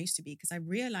lot more than I used to be. Because I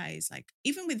realized, like,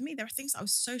 even with me, there are things I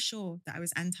was so sure that I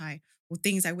was anti, or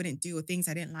things I wouldn't do, or things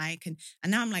I didn't like. And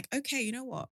now I'm like, okay, you know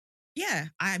what? Yeah,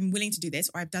 I'm willing to do this,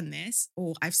 or I've done this,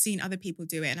 or I've seen other people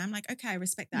do it. And I'm like, okay, I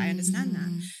respect that. I understand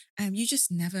that. You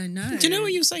just never know. Do you know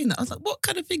when you were saying that? I was like, what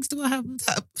kind of things do I have with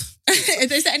that?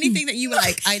 Is there anything that you were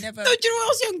like, I never... No, do you know when I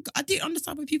was young? I didn't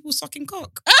understand when people were sucking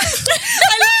cock. I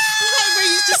love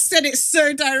where you just said it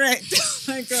so direct. Oh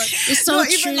my God. It's so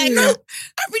true. Even like,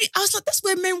 I was like, that's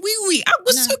where men wee. I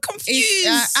was so confused.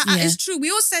 It's true. We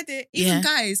all said it. Even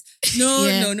guys.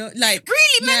 No. Like,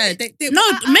 really, man?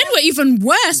 Men were even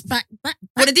worse back then.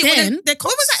 What was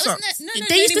that? Wasn't it?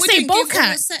 They used to say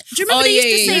bowcat. Do you remember they used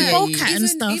to say bowcat and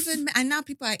stuff? And now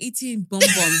people are eating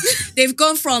bonbon. They've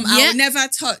gone from I'll never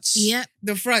touch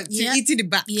the front to eating the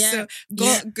back. So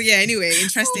anyway,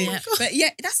 interesting. But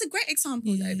yeah, that's a great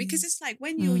example though, because it's like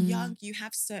when you're young, you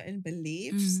have certain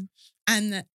beliefs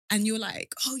and you're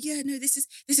like, oh yeah, no, this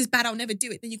is bad, I'll never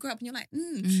do it. Then you grow up and you're like,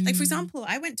 Like for example,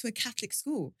 I went to a Catholic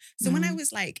school. So when I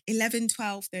was like 11,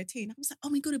 12, 13, I was like, oh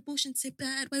my God, abortion's so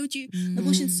bad. Why would you?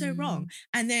 Abortion's so wrong.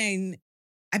 And then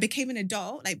I became an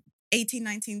adult, like 18,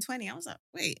 19, 20. I was like,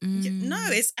 wait, no,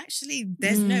 it's actually,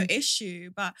 there's no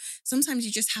issue. But sometimes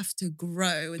you just have to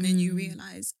grow and then you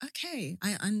realize, okay,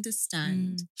 I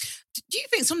understand. Do you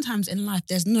think sometimes in life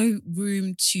there's no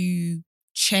room to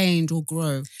change or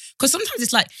grow? Because sometimes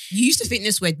it's like, you used to think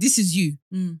this way, this is you.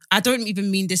 I don't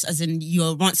even mean this as in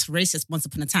you're once racist once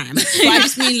upon a time. But I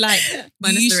just mean like,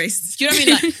 minus the racist. Do you know what I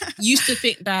mean? Like, you used to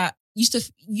think that used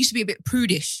to be a bit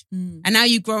prudish, and now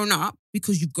you've grown up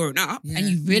because you've grown up and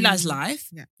you've realized life.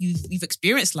 Yeah. You've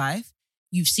experienced life.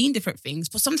 You've seen different things,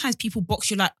 but sometimes people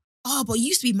box you like, oh, but you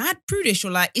used to be mad prudish,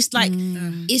 or like it's like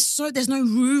it's so there's no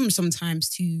room sometimes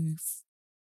to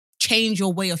change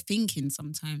your way of thinking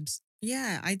sometimes.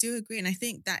 Yeah, I do agree. And I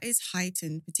think that is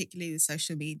heightened, particularly with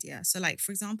social media. So like,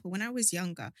 for example, when I was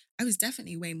younger, I was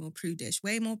definitely way more prudish,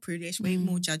 way more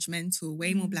judgmental,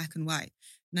 way more black and white.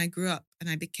 And I grew up and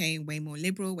I became way more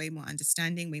liberal, way more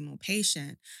understanding, way more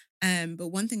patient. But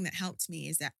one thing that helped me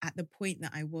is that at the point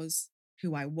that I was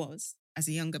who I was as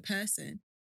a younger person,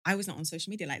 I was not on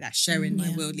social media like that, sharing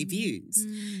my worldly views.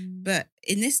 But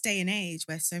in this day and age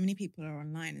where so many people are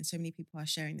online and so many people are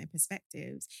sharing their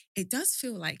perspectives, it does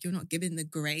feel like you're not given the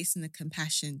grace and the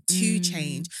compassion to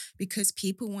change, because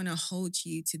people want to hold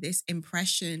you to this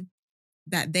impression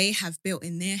that they have built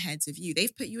in their heads of you.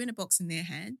 They've put you in a box in their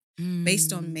head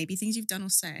based on maybe things you've done or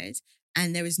said,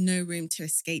 and there is no room to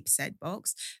escape said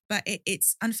box. But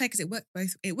it's unfair because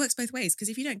it works both ways. Because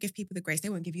if you don't give people the grace, they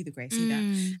won't give you the grace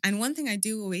either. And one thing I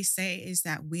do always say is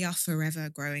that we are forever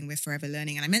growing, we're forever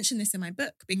learning. And I mentioned this in my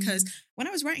book because when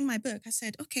I was writing my book, I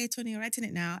said, okay, Toni, you're writing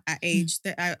it now at age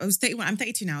that I was 31. I'm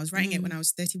 32 now. I was writing it when I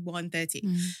was 31, 30.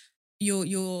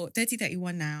 You're 30,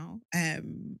 31 now.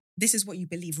 This is what you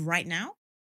believe right now.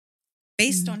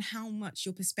 Based on how much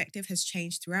your perspective has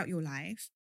changed throughout your life,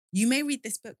 you may read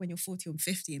this book when you're 40 or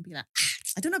 50 and be like,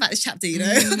 I don't know about this chapter, you know?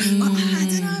 I don't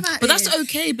know about it. But that's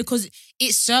okay because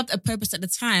it served a purpose at the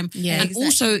time. Yeah, and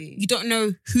also, you don't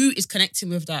know who is connecting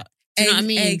with that. Do you know what I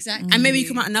mean? Exactly. And maybe you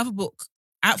come out another book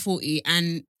at 40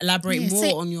 and elaborate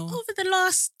more on your... Over the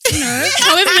last,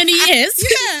 however many years,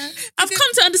 I've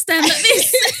come to understand that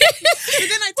this... But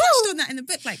then I touched on that in the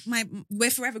book, like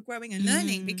we're forever growing and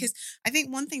learning, because I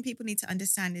think one thing people need to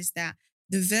understand is that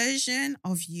the version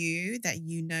of you that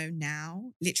you know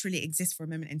now literally exists for a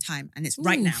moment in time, and it's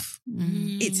right now.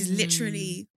 It is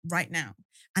literally right now.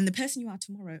 And the person you are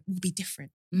tomorrow will be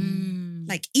different.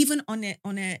 Like even on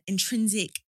a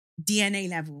intrinsic DNA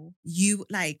level, you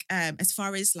like as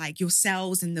far as like your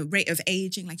cells and the rate of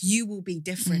aging, like you will be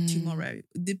different tomorrow.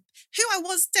 Who I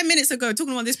was 10 minutes ago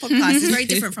talking on this podcast is very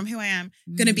different from who I am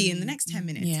going to be in the next 10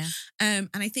 minutes. Yeah. And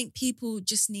I think people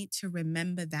just need to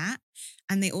remember that.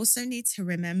 And they also need to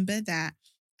remember that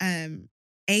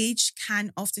age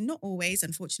can often, not always,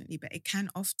 unfortunately, but it can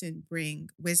often bring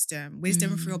wisdom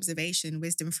through observation,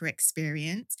 wisdom through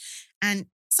experience. And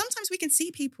sometimes we can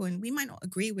see people and we might not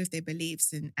agree with their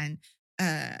beliefs and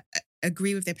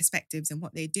agree with their perspectives and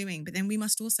what they're doing. But then we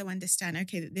must also understand,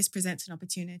 okay, that this presents an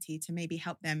opportunity to maybe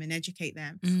help them and educate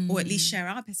them, or at least share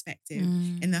our perspective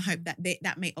in the hope that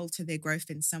that may alter their growth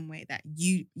in some way that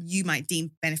you might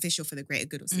deem beneficial for the greater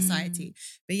good of society.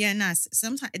 But yeah, Nas,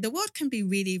 sometimes the world can be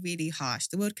really, really harsh.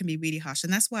 The world can be really harsh.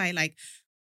 And that's why, like,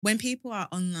 when people are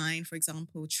online, for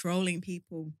example, trolling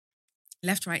people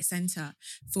left, right, center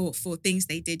for things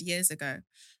they did years ago,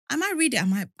 I might read it.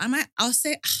 I'll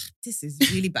say, this is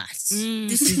really bad.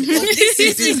 This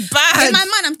is bad. In my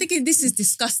mind, I'm thinking, this is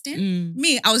disgusting.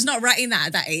 Me, I was not writing that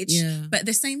at that age. Yeah. But at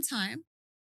the same time,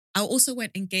 I also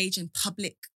won't engage in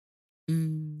public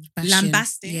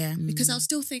lambasting because I'll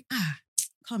still think,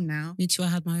 come now. Me too, I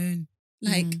had my own.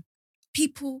 Like,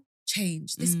 people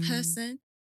change. This person,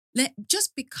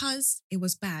 just because it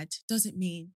was bad doesn't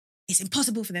mean it's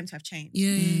impossible for them to have changed.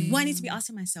 What I need to be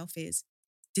asking myself is,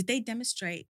 did they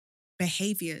demonstrate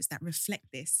behaviors that reflect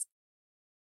this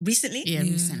recently? Yeah,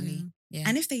 recently. Yeah.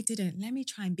 And if they didn't, let me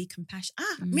try and be compassionate.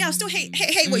 Me, I'll still hate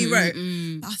what you wrote.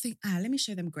 But I'll think, let me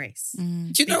show them grace.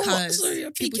 Do you know what? Sorry,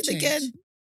 I'm peeking again.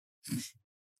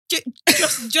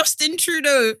 Justin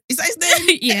Trudeau. Is that his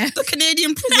name? Yeah. The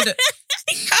Canadian president.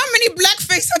 How many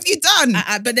blackface have you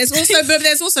done? But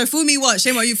there's also fool me once,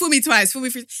 shame on you, fool me twice, fool me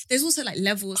three. There's also like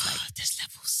levels. Like there's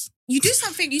levels. You do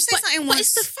something, you say something once. But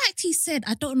it's the fact he said,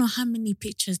 I don't know how many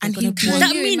pictures they're And going to he- put. can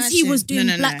That you means he imagine? was doing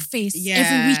No. blackface Yeah.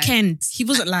 every weekend. He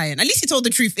wasn't lying. At least he told the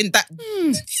truth in that.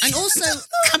 And also,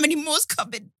 How many more's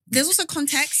coming? there's also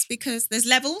context because there's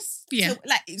levels. Yeah. So,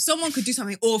 like, if someone could do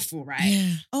something awful, right?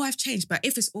 Yeah. Oh, I've changed. But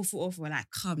if it's awful, we're like,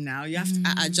 come now. You have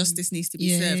to, justice needs to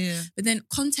be served. Yeah. But then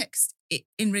context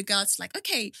in regards to like,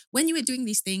 okay, when you were doing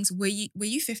these things, were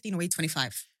you 15 or were you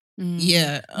 25?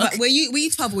 Yeah. But were you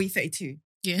 12 or were you 32?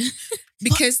 Yeah.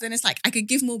 Because then it's like, I could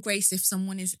give more grace if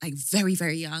someone is like very,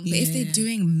 very young. But if they're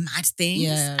doing mad things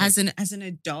as an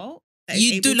adult, that is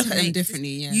You able do look to at them make differently,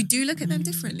 yeah. You do look at them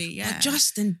differently, yeah. But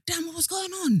Justin, damn, what was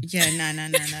going on? Yeah, no.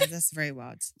 That's very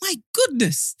wild. My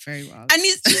goodness. Very wild. And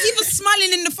he's even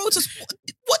smiling in the photos.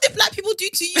 What did black people do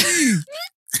to you?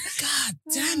 God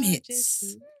damn it.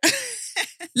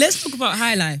 Let's talk about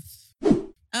high life.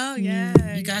 Oh,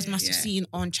 yeah. You guys must have seen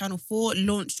on Channel 4,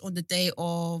 launched on the day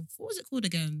of, what was it called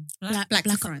again? Black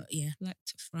to Front. Yeah. Black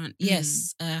to Front.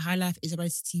 Yes. High Life is a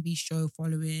reality TV show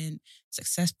following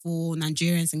successful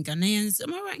Nigerians and Ghanaians.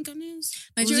 Am I right in Ghanaians?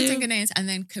 Nigerians and Ghanaians. And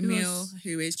then Camille,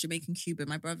 who is Jamaican Cuban,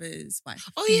 my brother's wife.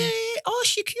 Oh, yeah. Oh,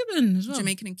 she's Cuban as well.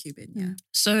 Jamaican and Cuban, yeah.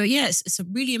 So, yes, it's a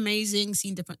really amazing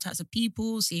seeing different types of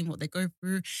people, seeing what they go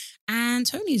through. And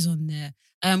Tony's on there.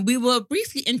 We were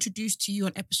briefly introduced to you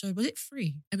on episode, was it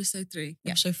 3? Episode 3.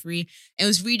 Yeah. Episode 3. It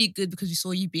was really good because we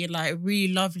saw you being like a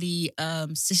really lovely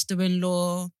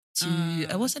sister-in-law to,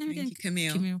 what's her name again?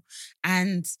 Camille.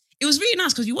 And it was really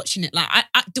nice because you're watching it. Like,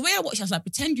 I the way I watched it, I was like,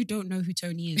 pretend you don't know who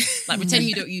Toni is. Like, pretend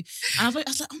you don't, and I was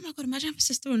like, oh my God, imagine having a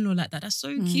sister-in-law like that. That's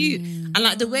so cute. And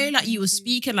like the way like you were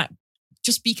speaking, like,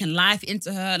 just speaking life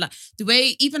into her, like the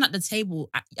way, even at the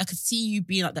table, I could see you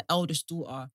being like the eldest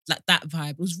daughter, like that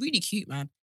vibe. It was really cute,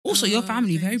 man. Also, your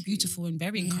family, very beautiful and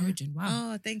very encouraging.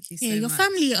 Wow. Oh, thank you so much. Yeah, your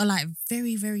family are like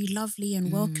very, very lovely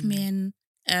and welcoming.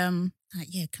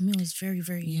 Camille was very,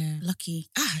 very lucky.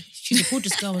 She's a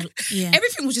gorgeous girl.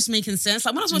 Everything was just making sense.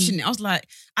 Like when I was watching it, I was like,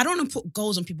 I don't want to put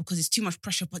goals on people because it's too much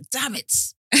pressure, but damn it.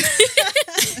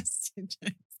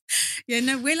 Yeah,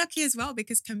 no, we're lucky as well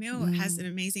because Camille has an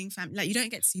amazing family. Like you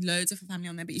don't get to see loads of her family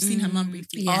on there, but you've seen her mum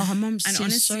briefly. Yeah. Oh, her mum's and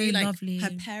honestly, so like lovely. her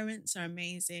parents are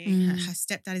amazing. Her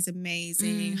stepdad is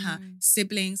amazing. Her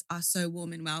siblings are so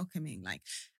warm and welcoming. Like,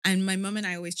 and my mum and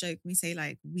I always joke. We say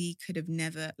like we could have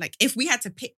never, like if we had to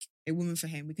pick a woman for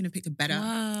him, we couldn't have picked a better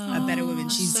woman.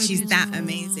 She's that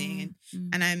amazing,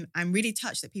 and I'm really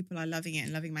touched that people are loving it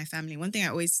and loving my family. One thing I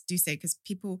always do say, because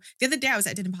people, the other day I was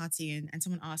at a dinner party and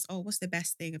someone asked, "Oh, what's the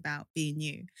best thing about being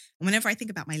you?" And whenever I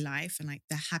think about my life and like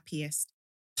the happiest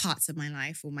parts of my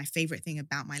life or my favorite thing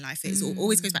about my life, it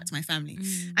always goes back to my family.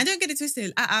 And don't get it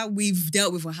twisted. We've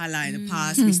dealt with Wahala in the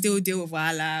past. We still deal with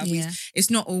Wahala. It's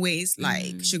not always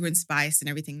like sugar and spice and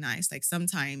everything nice. Like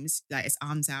sometimes like it's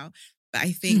arms out. But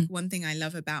I think one thing I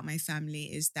love about my family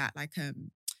is that like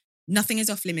nothing is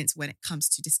off limits when it comes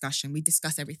to discussion. We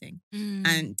discuss everything.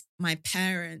 And my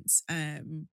parents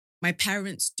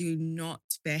do not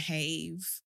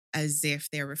behave as if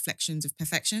they're reflections of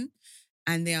perfection.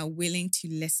 And they are willing to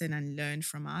listen and learn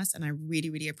from us. And I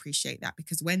really, really appreciate that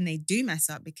because when they do mess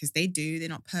up, because they're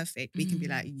not perfect, we can be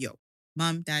like, yo,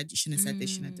 mom, dad, you shouldn't have said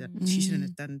this, she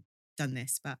shouldn't have done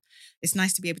this. But it's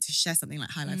nice to be able to share something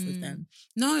like High Life with them.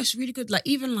 No, it's really good. Like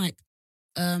even like,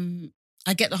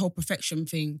 I get the whole perfection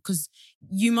thing because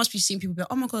you must be seeing people be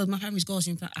like, oh my God, my family's goals.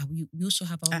 And we also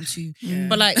have our own too. Yeah.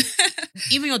 But like,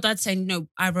 even your dad saying,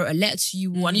 I wrote a letter to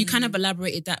you and you kind of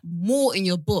elaborated that more in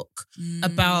your book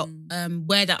about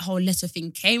where that whole letter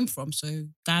thing came from. So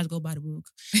guys, go buy the book.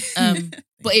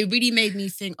 But it really made me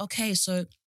think, okay, so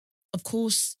of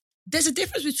course, there's a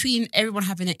difference between everyone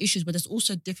having their issues, but there's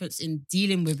also a difference in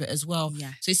dealing with it as well.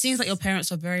 Yeah. So it seems like your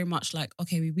parents are very much like,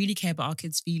 okay, we really care about our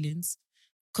kids' feelings.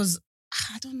 Because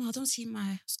I don't know, I don't see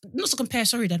not to compare,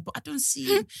 sorry dad, but I don't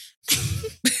see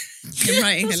You're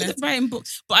writing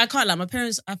books. But I can't lie, my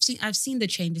parents, I've seen the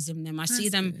changes in them. I see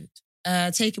them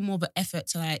taking more of an effort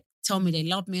to like tell me they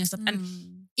love me and stuff.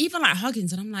 And even like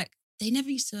huggings, and I'm like, they never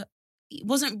used to,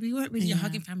 we weren't really a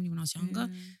hugging family when I was younger.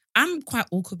 I'm quite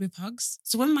awkward with hugs.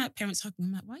 So when my parents hug me,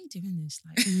 I'm like, why are you doing this?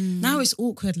 Like now it's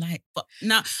awkward, like, but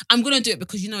now I'm gonna do it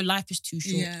because life is too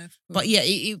short. Yeah, but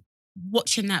yeah,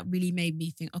 watching that really made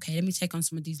me think, okay, let me take on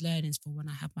some of these learnings for when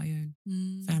I have my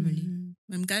own family.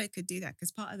 I'm glad it could do that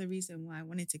because part of the reason why I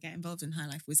wanted to get involved in High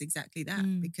Life was exactly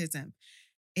that because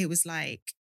it was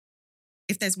like,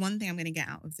 if there's one thing I'm going to get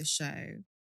out of the show,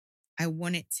 I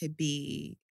want it to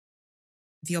be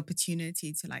the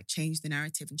opportunity to like change the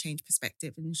narrative and change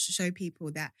perspective and show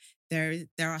people that there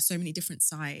are so many different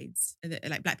sides.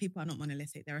 Like Black people are not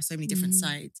monolithic. There are so many different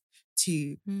sides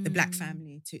to the Black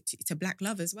family, to Black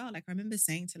love as well. Like I remember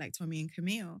saying to like Tommy and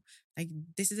Camille, like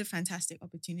this is a fantastic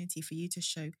opportunity for you to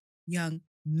show young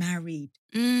married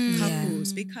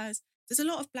couples because there's a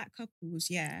lot of Black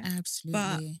couples, absolutely.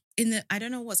 But I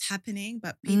don't know what's happening,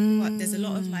 but people, there's a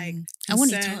lot of like. I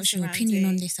wanted to ask your opinion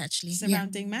on this actually.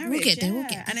 Surrounding marriage, we'll get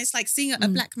there. And it's like seeing a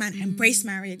Black man embrace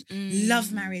marriage,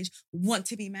 love marriage, want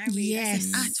to be married.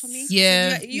 Yes, Tommy.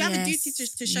 Yeah, so you have a duty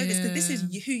to show this because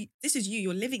this is you.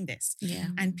 You're living this. Yeah,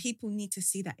 and people need to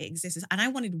see that it exists. And I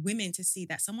wanted women to see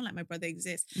that someone like my brother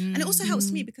exists. And it also helps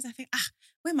me because I think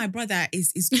when my brother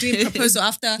is doing proposal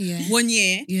after 1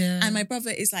 year, and my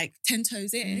brother is like 10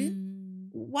 toes in,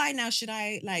 why now should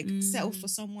I like settle for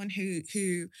someone who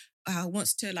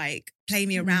wants to like play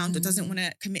me around or doesn't want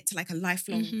to commit to like a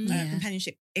lifelong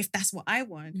companionship if that's what I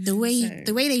want? The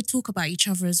way they talk about each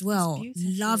other as well,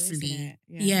 lovely.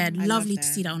 Yeah, lovely to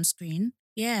see that on screen.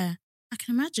 Yeah, I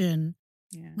can imagine.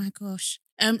 Yeah. My gosh.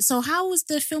 So how was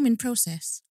the filming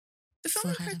process? The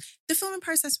filming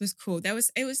process was cool. It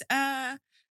was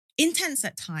intense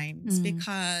at times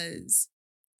because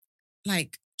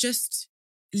like just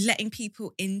letting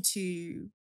people into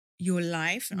your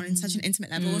life on such an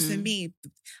intimate level. Also me,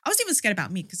 I was even scared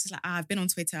about me because it's like, I've been on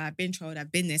Twitter, I've been trolled,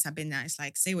 I've been this, I've been that. It's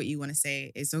like, say what you want to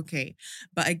say, it's okay.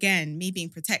 But again, me being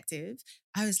protective,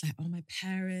 I was like, oh, my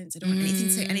parents, I don't want anything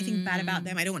to say anything bad about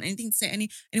them. I don't want anything to say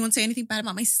anyone to say anything bad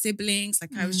about my siblings.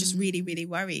 Like I was just really, really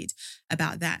worried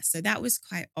about that. So that was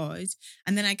quite odd.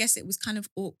 And then I guess it was kind of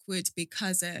awkward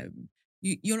because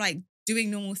you're like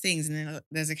doing normal things and then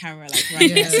there's a camera like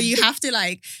right there. So you have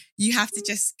to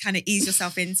just kind of ease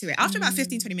yourself into it. After about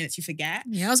 15, 20 minutes, you forget.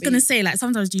 Yeah, I was going to say, like,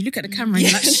 sometimes you look at the camera and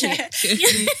you're like, shit.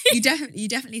 you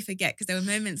definitely forget, because there were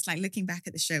moments like looking back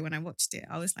at the show when I watched it,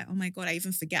 I was like, oh my God, I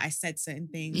even forget I said certain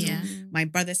things. Yeah. My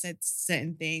brother said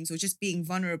certain things, or just being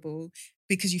vulnerable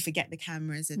because you forget the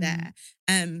cameras are there.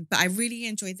 But I really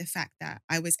enjoyed the fact that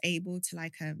I was able to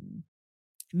like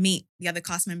meet the other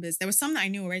cast members. There were some that I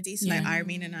knew already, so like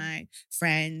Irene and I,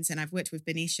 friends, and I've worked with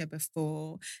Benicia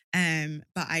before.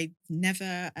 But I'd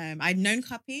never, I'd known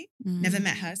Cuppy, never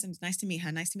met her, so it was nice to meet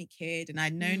her, nice to meet Kid, and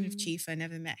I'd known of Chifa,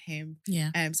 never met him.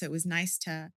 Yeah. So it was nice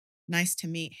to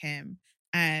meet him.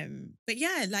 But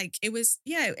yeah, like it was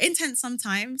intense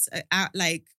sometimes,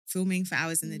 like filming for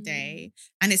hours in the day,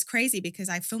 and it's crazy because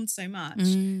I filmed so much,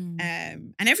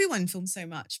 and everyone filmed so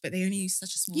much, but they only use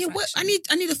such a small fraction.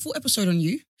 I need a full episode on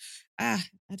you. I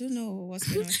don't know what's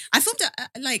going on. I filmed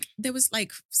like there was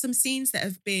like some scenes that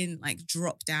have been like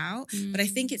dropped out, but I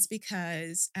think it's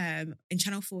because in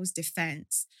Channel 4's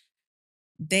defense,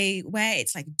 where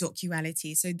it's like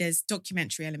docuality, so there's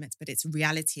documentary elements, but it's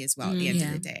reality as well at the end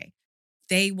of the day.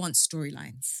 They want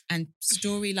storylines, and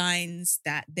storylines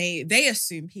that they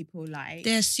assume people like.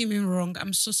 They're assuming wrong.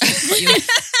 I'm so sorry.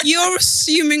 You're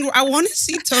assuming. I want to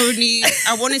see Toni.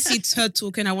 I want to see her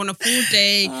talking. I want a full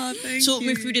day. Talk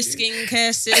me through the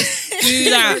skincare, sis.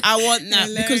 Do that. I want that.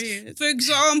 Hilarious. Because, for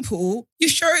example, you're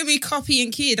showing me Cuppy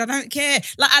and Kid. I don't care.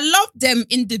 Like, I love them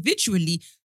individually.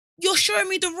 You're showing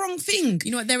me the wrong thing.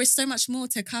 You know what? There is so much more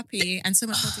to Cuppy and so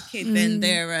much more to Kid than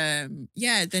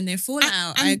their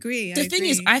fallout. I agree. The thing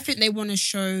is, I think they want to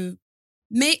show.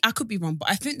 I could be wrong, but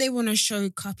I think they want to show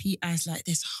Cuppy as like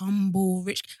this humble,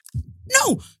 rich.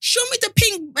 No, show me the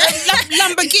pink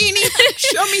Lamborghini.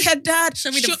 Show me her dad. Show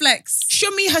me the flex.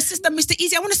 Show me her sister, Mr.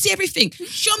 Easy. I want to see everything.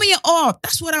 Show me it all.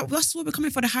 That's what we're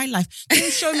coming for, the high life.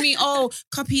 Don't show me,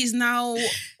 Cuppy is now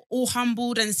all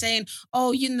humbled and saying,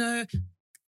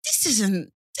 this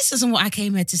isn't what I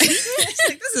came here to see.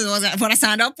 This is what I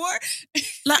signed up for.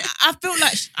 Like, I feel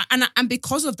like, and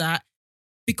because of that,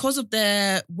 because of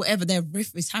their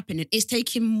riff is happening, it's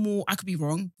taking more. I could be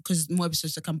wrong because more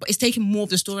episodes to come, but it's taking more of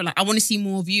the story. Like, I want to see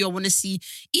more of you. I want to see,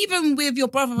 even with your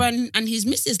brother and his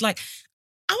missus. Like,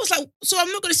 I was like, so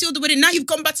I'm not going to see all the wedding. Now you've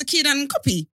gone back to Kid and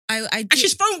Cuppy. And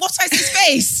she's thrown what size his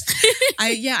face.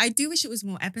 I do wish it was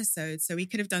more episodes, so we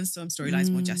could have done some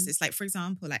storylines more justice. Like, for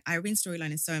example, like Irene's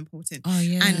storyline is so important. Oh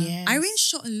yeah, and Irene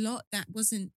shot a lot that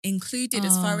wasn't included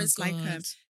as far as like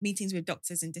meetings with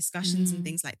doctors and discussions and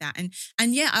things like that.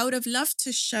 And yeah, I would have loved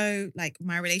to show like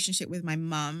my relationship with my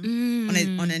mum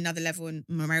on another level, and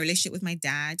my relationship with my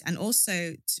dad, and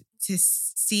also to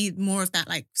see more of that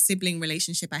like sibling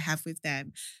relationship I have with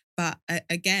them. But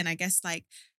again, I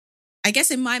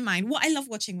guess in my mind, what I love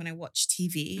watching when I watch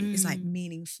TV is like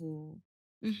meaningful,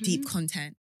 deep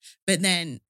content. But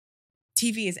then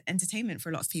TV is entertainment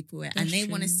for a lot of people, and they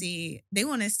want to see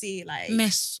like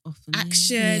mess often.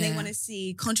 Action. Yeah. They want to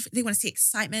see they want to see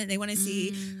excitement. They want to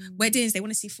see weddings. They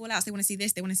want to see fallouts. They want to see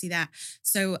this. They want to see that.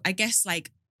 So I guess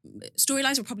like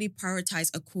storylines will probably prioritize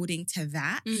according to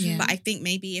that. But I think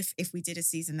maybe if we did a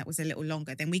season that was a little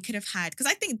longer, then we could have had, because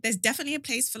I think there's definitely a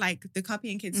place for like the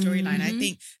Cuppy and Kid storyline. I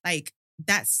think like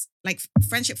that's like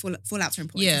friendship fallouts are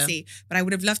important to see, but I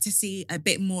would have loved to see a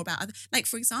bit more about other, like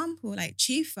for example, like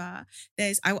Chifa.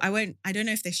 There's I don't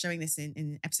know if they're showing this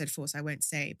in episode 4, so I won't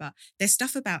say, but there's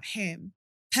stuff about him,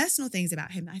 personal things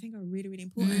about him that I think are really, really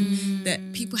important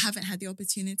that people haven't had the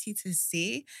opportunity to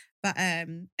see. But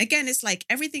again, it's like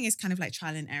everything is kind of like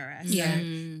trial and error.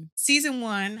 So season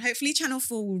 1, hopefully Channel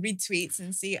 4 will read tweets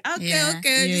and see,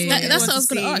 okay. That's what I was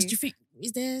going to ask. Do you think,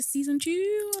 is there season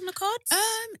 2 on the cards?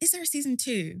 Is there a season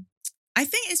 2? I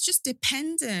think it's just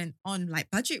dependent on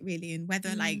like budget really, and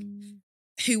whether like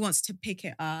who wants to pick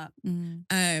it up.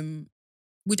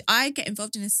 Would I get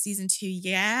involved in a season 2?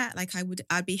 Yeah. Like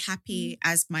I'd be happy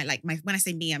as my when I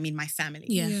say me, I mean my family.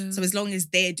 Yeah. So as long as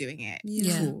they're doing it,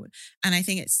 cool. And I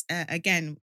think it's,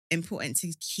 again, important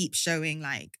to keep showing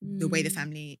like the way the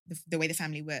family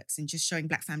works and just showing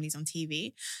Black families on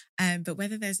TV. But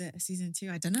whether there's a season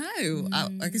 2, I don't know.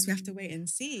 I guess we have to wait and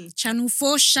see. Channel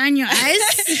 4, shine your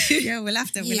eyes. Yeah, we'll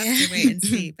have to wait and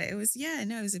see. But it was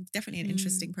definitely an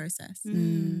interesting process.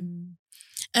 You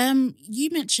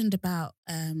mentioned about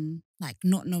like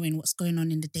not knowing what's going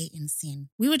on in the dating scene.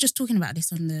 We were just talking about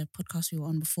this on the podcast we were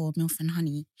on before, Milf and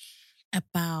Honey,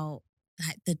 about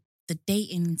like the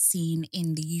dating scene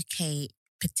in the UK,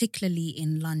 particularly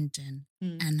in London,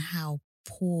 and how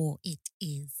poor it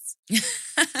is.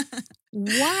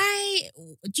 Why?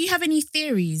 Do you have any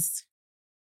theories?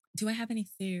 Do I have any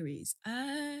theories?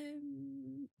 I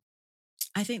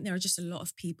think there are just a lot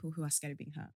of people who are scared of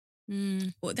being hurt.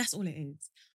 Well, that's all it is.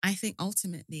 I think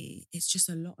ultimately it's just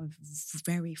a lot of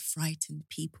very frightened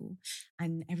people,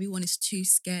 and everyone is too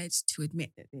scared to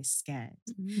admit that they're scared.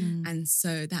 And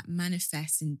so that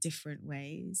manifests in different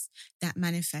ways. That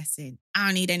manifests in, I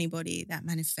don't need anybody. That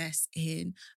manifests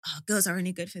in, girls are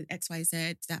only good for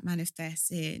XYZ. That manifests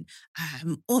in,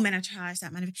 all men are trash.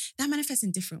 That manifests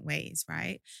in different ways,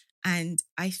 right? And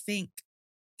I think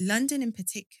London in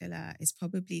particular is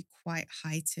probably quite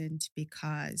heightened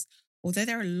because although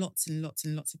there are lots and lots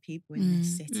and lots of people in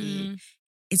this city,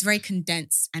 it's very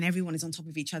condensed and everyone is on top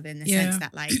of each other in the sense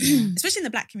that like, especially in the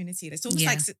Black community, it's almost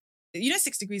like, 6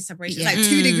 degrees of separation, like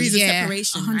 2 degrees of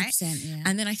separation, 100%, right?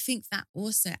 And then I think that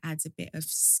also adds a bit of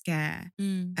scare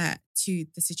to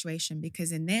the situation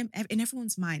because in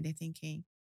everyone's mind, they're thinking,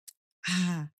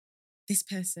 this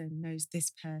person knows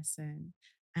this person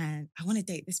and I want to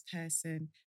date this person,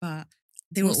 but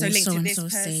they're also linked to this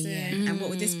person and what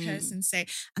would this person say?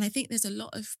 And I think there's a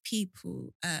lot of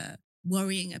people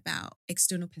worrying about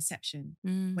external perception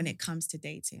when it comes to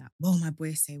dating. Like, what will my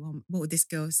boy say? What would this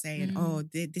girl say? And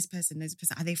this person knows this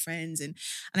person. Are they friends? And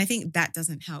I think that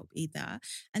doesn't help either.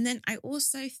 And then I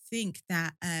also think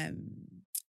that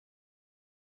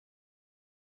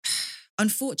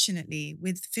unfortunately,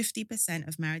 with 50%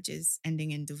 of marriages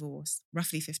ending in divorce,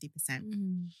 roughly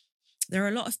 50%, there are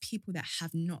a lot of people that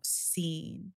have not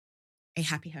seen a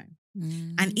happy home.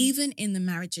 And even in the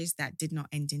marriages that did not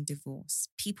end in divorce,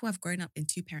 people have grown up in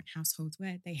 2-parent households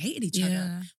where they hated each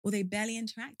other or they barely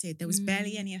interacted. There was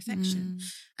barely any affection.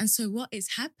 And so what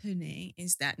is happening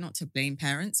is that, not to blame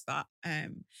parents, but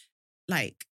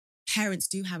like parents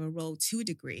do have a role to a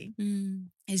degree,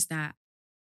 is that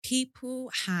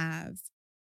people have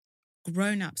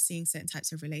grown up seeing certain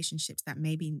types of relationships that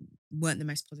maybe weren't the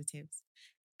most positive.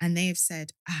 And they have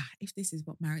said, if this is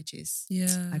what marriage is,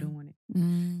 I don't want it.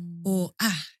 Or,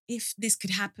 if this could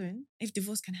happen, if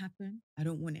divorce can happen, I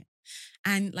don't want it.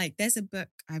 And like, there's a book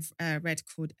I've read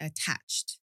called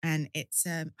Attached. And it's,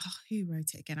 who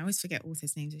wrote it again? I always forget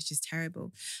authors' names, which is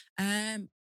terrible. I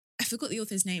forgot the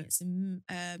author's name. It's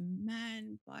a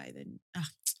man by the,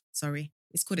 sorry.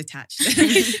 It's called Attached.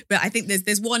 But I think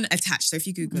there's one attached. So if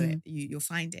you Google it, you'll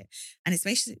find it. And it's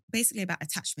basically about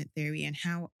attachment theory and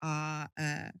how our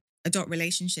adult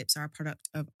relationships are a product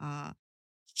of our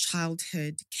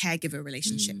childhood caregiver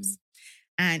relationships.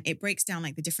 And it breaks down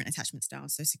like the different attachment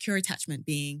styles. So secure attachment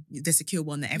being the secure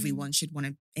one that everyone should want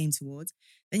to aim towards.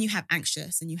 Then you have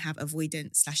anxious and you have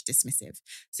avoidant/dismissive.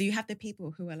 So you have the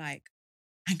people who are like,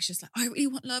 anxious, like, I really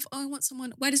want love. I want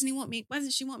someone. Why doesn't he want me? Why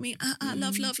doesn't she want me? Love. Oh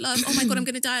my God, I'm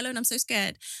going to die alone. I'm so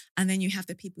scared. And then you have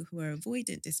the people who are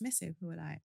avoidant, dismissive, who are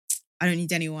like, I don't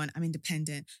need anyone. I'm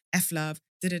independent. Love,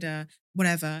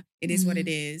 whatever. It is what it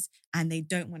is. And they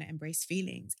don't want to embrace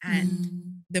feelings.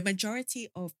 And the majority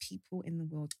of people in the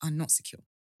world are not secure.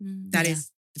 That is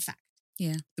the fact.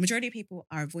 Yeah. The majority of people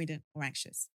are avoidant or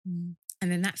anxious.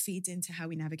 And then that feeds into how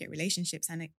we navigate relationships.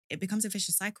 And it becomes a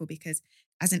vicious cycle because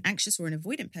as an anxious or an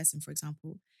avoidant person, for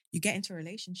example, you get into a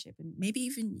relationship and maybe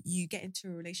even you get into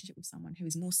a relationship with someone who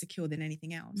is more secure than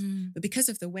anything else. But because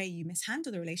of the way you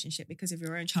mishandle the relationship, because of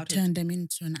your own childhood. You turn them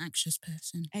into an anxious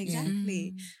person.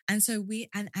 Exactly. And so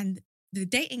and the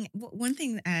dating, one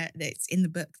thing that's in the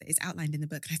book, that is outlined in the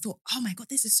book, and I thought, oh my God,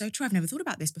 this is so true. I've never thought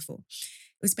about this before.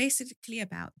 It was basically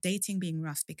about dating being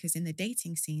rough because in the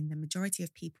dating scene, the majority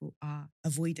of people are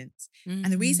avoidant. And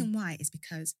the reason why is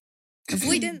because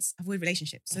avoidance avoid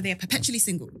relationships. So they are perpetually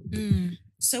single.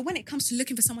 So when it comes to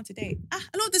looking for someone to date,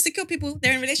 a lot of the secure people,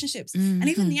 they're in relationships. And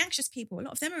even the anxious people, a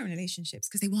lot of them are in relationships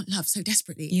because they want love so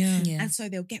desperately. And so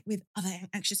they'll get with other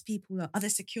anxious people or other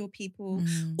secure people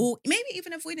or maybe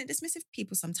even avoidant, dismissive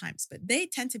people sometimes. But they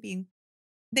tend to be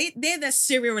they're the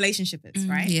serial relationshipers,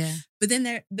 right? Yeah. But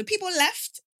then the people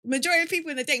left, majority of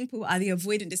people in the dating pool are the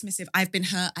avoidant, dismissive. I've been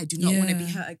hurt. I do not want to be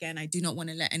hurt again. I do not want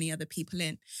to let any other people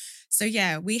in. So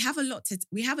yeah, we have a lot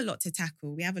to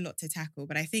tackle.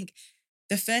 But I think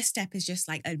the first step is just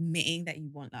like admitting that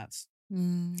you want love.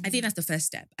 I think that's the first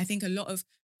step. I think a lot of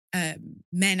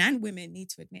men and women need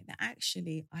to admit that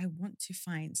actually I want to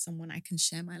find someone I can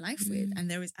share my life with, and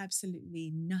there is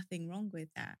absolutely nothing wrong with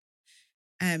that.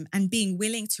 And being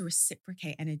willing to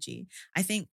reciprocate energy. I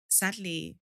think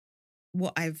sadly,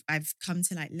 what I've come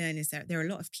to like learn is that there are a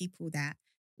lot of people that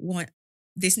want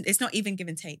this. It's not even give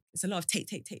and take. It's a lot of take.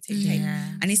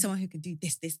 I need someone who can do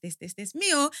this.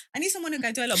 Me, or I need someone who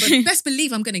can do a lot. But best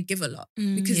believe I'm going to give a lot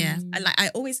because I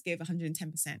always give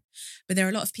 110%. But there are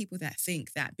a lot of people that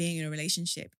think that being in a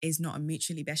relationship is not a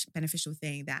mutually beneficial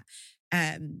thing.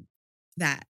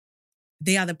 That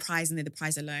they are the prize and they're the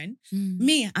prize alone.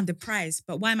 Me, I'm the prize.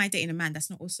 But why am I dating a man that's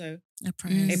not also a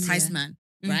prize man?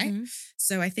 Right?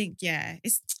 So I think,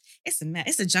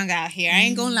 it's a jungle out here. I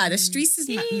ain't gonna lie. The streets is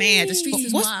mad. The streets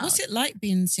is wild. What's it like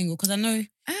being single? Because I know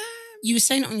you were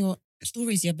saying it on your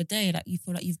stories the other day, like you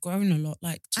feel like you've grown a lot.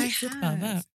 Like, talk about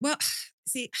that. Well,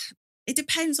 see, it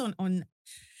depends on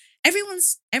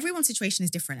everyone's situation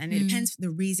is different, and it depends the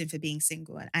reason for being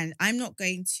single. And I'm not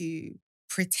going to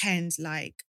pretend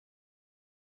like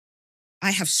I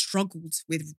have struggled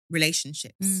with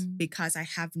relationships because I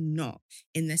have not,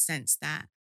 in the sense that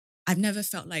I've never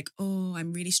felt like, oh,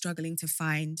 I'm really struggling to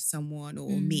find someone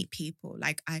or meet people.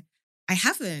 Like I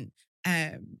haven't.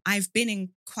 I've been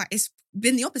it's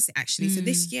been the opposite actually. So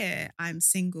this year I'm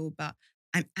single, but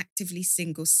I'm actively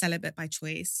single, celibate by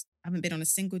choice. I haven't been on a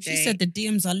single day. She said the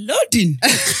DMs are loading.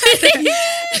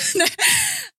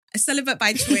 Celibate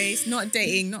by choice, not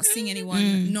dating, not seeing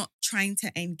anyone, not trying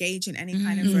to engage in any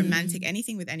kind of romantic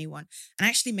anything with anyone. And I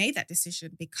actually made that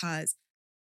decision because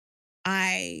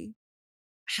I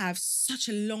have such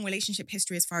a long relationship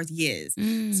history as far as years.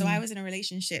 So I was in a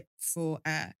relationship for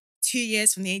 2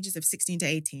 years from the ages of 16 to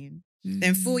 18.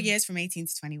 Then 4 years from 18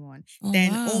 to 21.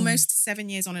 Then almost 7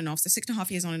 years on and off. So 6.5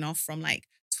 years on and off from like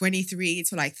 23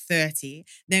 to like 30.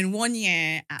 Then 1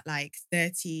 year at like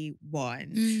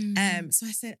 31. So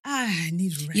I said, I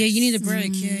need rest. Yeah, you need a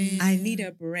break. Yeah. I need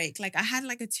a break. Like I had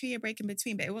like a 2-year break in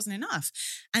between, but it wasn't enough.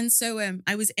 And so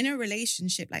I was in a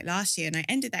relationship like last year and I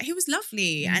ended that. He was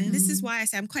lovely. And this is why I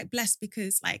say I'm quite blessed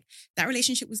because like that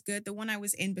relationship was good. The one I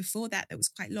was in before that was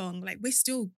quite long. Like we're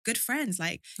still good friends.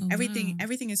 Like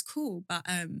everything is cool. But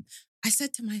I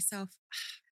said to myself,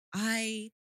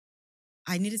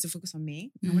 I needed to focus on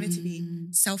me. I wanted to be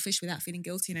selfish without feeling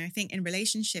guilty. And I think in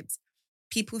relationships,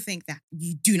 people think that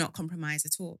you do not compromise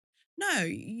at all. No,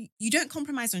 you don't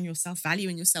compromise on your self-value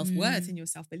and your self-worth and your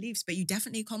self-beliefs, but you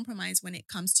definitely compromise when it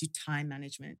comes to time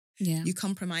management. Yeah. You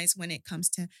compromise when it comes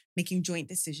to making joint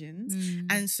decisions.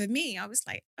 And for me, I was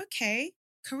like, okay,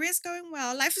 career's going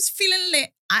well. Life is feeling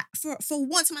lit. For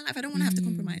once in my life, I don't want to have to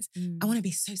compromise. I want to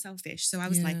be so selfish. So I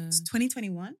was like, it's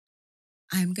 2021.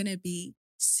 I'm going to be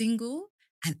single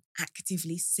and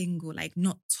actively single, like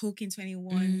not talking to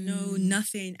anyone, no,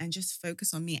 nothing, and just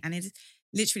focus on me. And it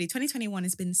literally 2021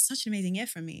 has been such an amazing year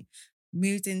for me.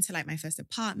 Moved into like my first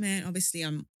apartment. Obviously,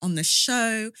 I'm on the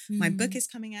show. My book is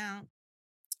coming out.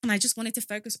 And I just wanted to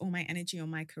focus all my energy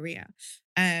on my career.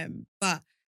 But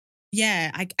yeah,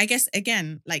 I guess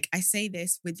again, like I say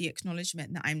this with the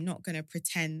acknowledgement that I'm not going to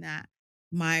pretend that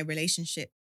my relationship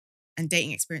and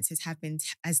dating experiences have been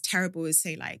as terrible as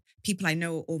say like people I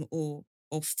know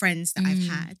or friends that I've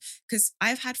had. Because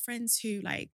I've had friends who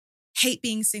like hate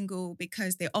being single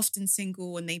because they're often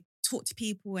single and they talk to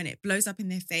people and it blows up in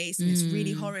their face and it's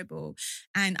really horrible.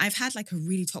 And I've had like a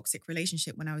really toxic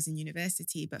relationship when I was in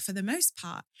university. But for the most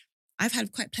part, I've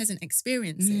had quite pleasant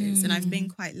experiences and I've been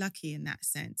quite lucky in that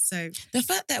sense. So the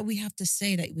fact that we have to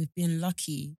say that we've been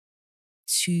lucky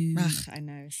to... I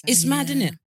know. So it's mad, isn't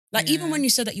it? Like, even when you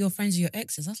said that you're friends with your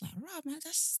exes, I was like, right, man,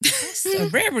 that's a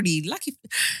rarity. Lucky.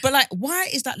 But like, why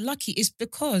is that lucky? It's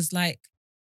because like,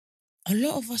 a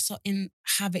lot of us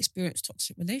have experienced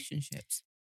toxic relationships.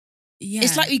 Yeah.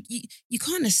 It's like, you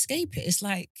can't escape it. It's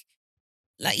like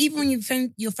even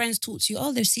when your friends talk to you,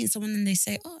 oh, they've seen someone and they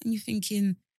say, oh, and you're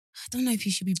thinking, I don't know if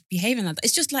you should be behaving like that.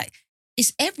 It's just like,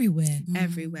 it's everywhere.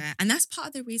 Everywhere. And that's part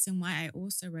of the reason why I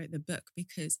also wrote the book,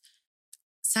 because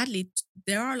sadly,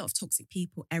 there are a lot of toxic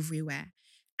people everywhere.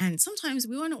 And sometimes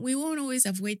we won't always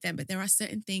avoid them, but there are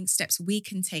certain steps we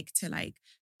can take to like,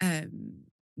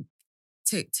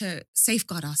 to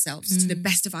safeguard ourselves to the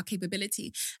best of our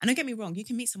capability. And don't get me wrong, you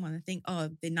can meet someone and think, oh,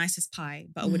 they're nice as pie,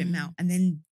 but I wouldn't melt. And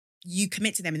then you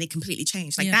commit to them and they completely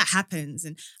change. Like that happens.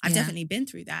 And I've definitely been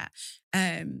through that.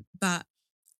 But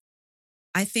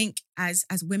I think as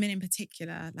women in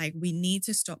particular, like we need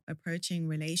to stop approaching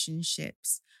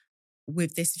relationships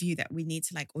with this view that we need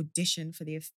to like audition for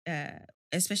the,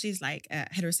 especially as like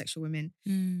heterosexual women,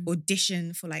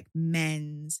 audition for like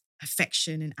men's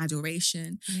affection and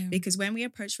adoration. Because when we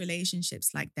approach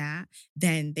relationships like that,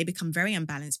 then they become very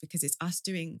unbalanced because it's us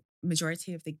doing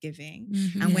majority of the giving.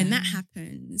 And when that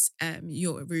happens,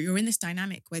 you're in this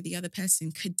dynamic where the other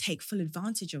person could take full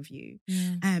advantage of you.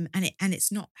 And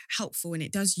it's not helpful, and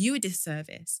it does you a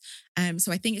disservice.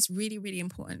 So I think it's really, really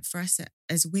important for us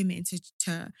as women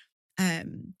to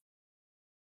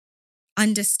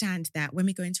understand that when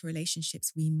we go into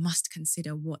relationships, we must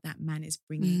consider what that man is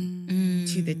bringing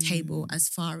to the table as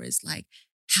far as like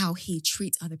how he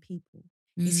treats other people.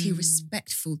 Is he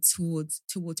respectful towards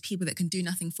people that can do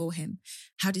nothing for him?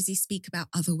 How does he speak about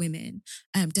other women?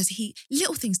 Does he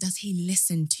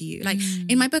listen to you? Like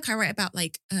in my book, I write about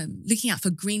like looking out for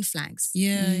green flags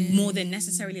more than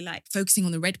necessarily like focusing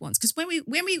on the red ones. Because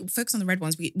when we focus on the red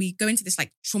ones, we go into this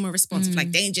like trauma response of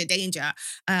like danger.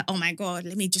 Oh my God,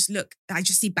 let me just look. I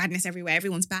just see badness everywhere.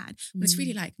 Everyone's bad. But it's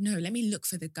really like, no, let me look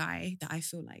for the guy that I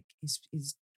feel like is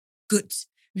good,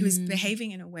 who is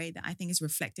behaving in a way that I think is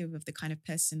reflective of the kind of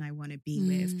person I want to be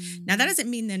with. Now, that doesn't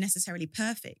mean they're necessarily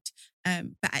perfect,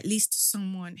 but at least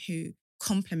someone who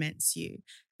complements you.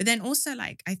 But then also,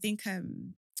 like, I think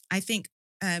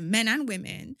men and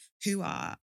women who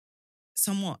are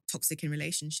somewhat toxic in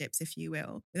relationships, if you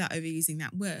will, without overusing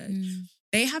that word,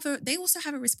 they also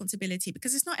have a responsibility,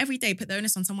 because it's not every day put the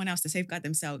onus on someone else to safeguard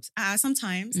themselves.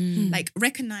 Sometimes, like,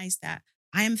 recognize that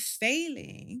I am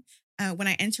failing when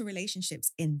I enter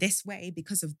relationships in this way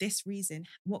because of this reason.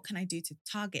 What can I do to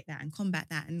target that and combat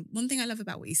that? And one thing I love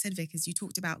about what you said, Vic, is you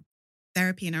talked about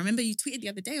therapy. And I remember you tweeted the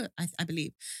other day, I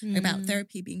believe, about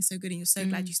therapy being so good and you're so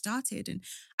glad you started. And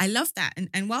I love that.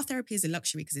 And while therapy is a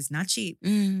luxury because it's not cheap,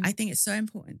 I think it's so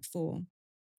important for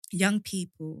young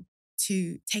people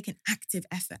to take an active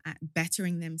effort at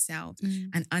bettering themselves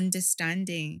and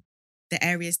understanding the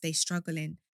areas they struggle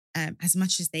in as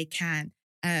much as they can.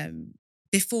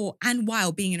 Before and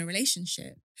while being in a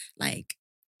relationship. Like,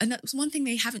 and that's one thing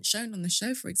they haven't shown on the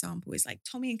show, for example, is like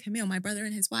Tommy and Camille, my brother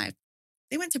and his wife,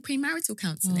 they went to premarital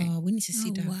counselling. Oh, we need to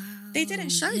see that. Wow. They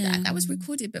didn't show that. That was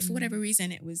recorded, but for whatever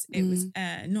reason, it was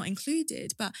not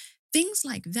included. But things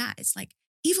like that, it's like,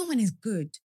 even when it's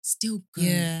good, still go.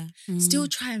 Yeah. Still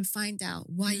try and find out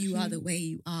why you are the way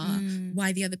you are,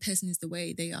 why the other person is the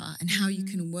way they are, and how you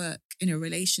can work in a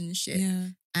relationship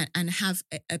and have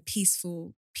a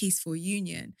peaceful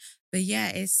union. But yeah,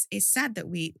 it's sad that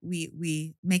we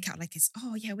make out like it's,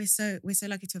 oh yeah, we're so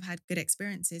lucky to have had good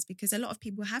experiences, because a lot of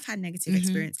people have had negative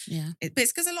experience. But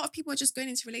it's because a lot of people are just going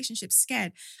into relationships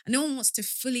scared, and no one wants to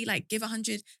fully like give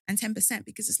 110%,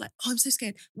 because it's like, oh, I'm so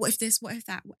scared. What if this? What if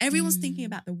that? Everyone's thinking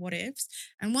about the what ifs.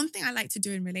 And one thing I like to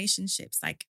do in relationships,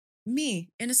 like me,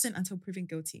 innocent until proven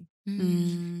guilty.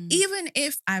 Even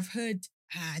if I've heard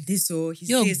this or he's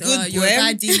you're this, good, you're a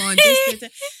bad demon. This.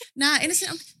 Nah,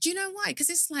 innocent. Do you know why? Because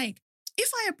it's like,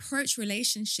 if I approach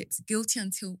relationships guilty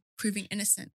until proving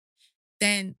innocent,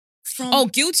 then from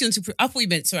guilty until I thought you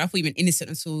meant innocent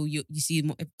until you see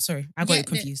more. Sorry, I got you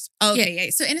confused.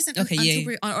 So innocent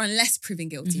until or unless proving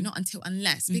guilty, not until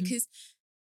unless, because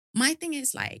my thing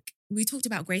is, like, we talked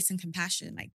about grace and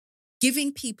compassion, like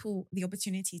giving people the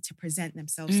opportunity to present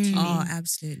themselves to me. Oh,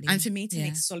 absolutely. And for me to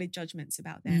make solid judgments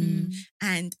about them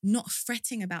and not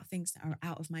fretting about things that are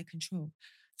out of my control.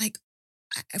 Like,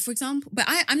 for example, but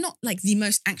I'm not like the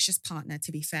most anxious partner,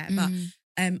 to be fair, but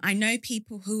I know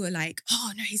people who are like,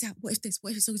 oh no, he's out. What if this?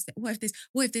 What if it's this? What if this?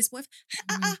 What if this? What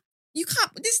if... You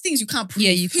can't, these things you can't prove.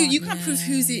 Yeah, you can't prove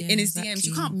who's in his DMs.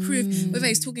 You can't prove whether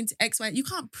he's talking to X, Y. You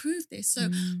can't prove this. So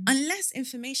unless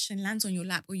information lands on your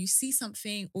lap, or you see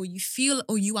something, or you feel,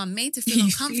 or you are made to feel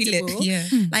uncomfortable,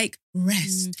 like,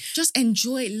 rest. Just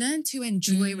enjoy, learn to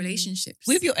enjoy relationships.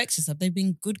 With your exes, have they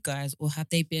been good guys or have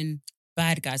they been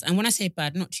bad guys? And when I say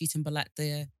bad, not cheating, but like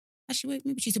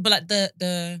maybe cheating, but like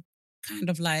the kind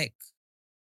of like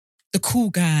the cool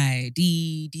guy, okay,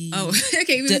 we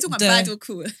were talking about bad or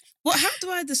cool. How do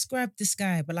I describe this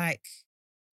guy? But like,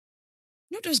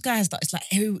 you know those guys that it's like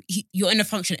you're in a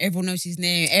function, everyone knows his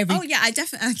name. I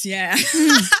definitely, I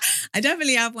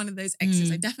definitely have one of those exes.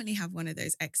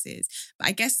 But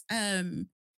I guess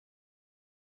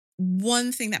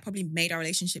one thing that probably made our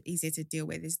relationship easier to deal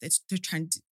with is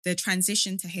the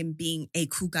transition to him being a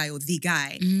cool guy or the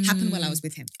guy happened while I was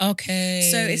with him. Okay.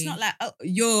 So it's not like, I'm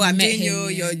doing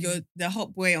you're the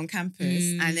hot boy on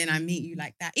campus and then I meet you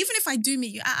like that. Even if I do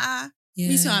meet you,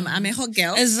 me too, I'm a hot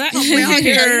girl. Exactly. Hot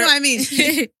girl, you know what I mean?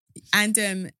 And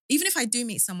even if I do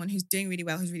meet someone who's doing really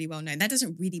well, who's really well known, that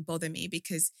doesn't really bother me,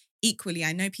 because equally,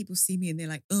 I know people see me and they're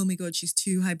like, oh my God, she's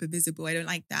too hyper visible. I don't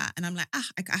like that. And I'm like,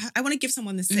 I want to give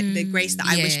someone the grace that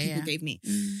I wish people gave me.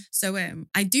 So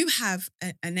I do have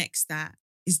an ex that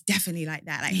is definitely like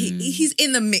that. Like he's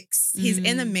in the mix. He's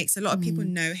in the mix. A lot of people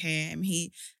know him.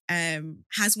 He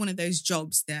has one of those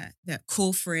jobs that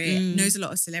call for it, knows a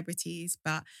lot of celebrities.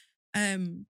 But again,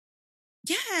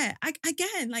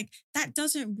 like that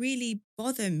doesn't really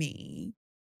bother me.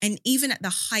 And even at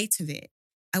the height of it,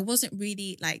 I wasn't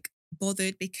really like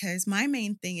bothered because my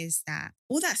main thing is that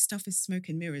all that stuff is smoke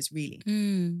and mirrors, really.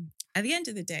 At the end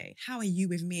of the day, how are you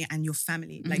with me and your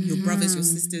family? Like your brothers, your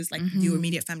sisters, like your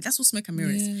immediate family. That's all smoke and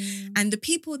mirrors. Yeah. And the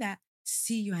people that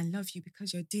see you and love you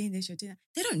because you're doing this, you're doing that,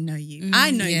 they don't know you.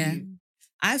 I know you.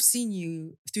 I've seen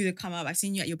you through the come up. I've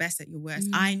seen you at your best, at your worst.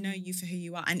 I know you for who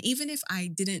you are. And even if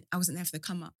I wasn't there for the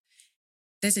come up,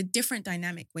 there's a different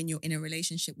dynamic when you're in a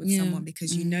relationship with someone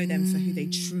because you know them for who they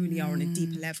truly are on a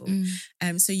deeper level.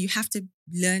 So you have to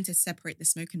learn to separate the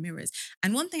smoke and mirrors.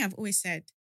 And one thing I've always said,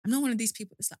 I'm not one of these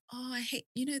people that's like, oh, I hate,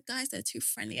 guys that are too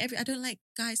friendly. I don't like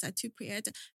guys that are too pretty.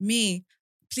 Me,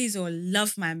 please, or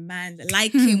love my man,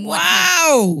 like him.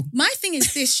 Wow. My thing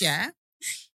is this, yeah?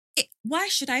 Why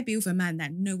should I be with a man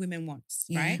that no women wants,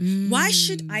 right? Why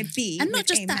should I be and not with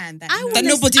just a that, man that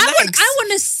nobody likes? I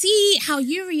want to see how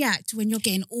you react when you're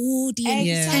getting all the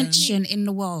attention in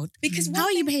the world. Because how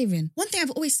are you behaving? One thing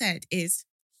I've always said is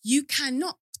you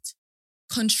cannot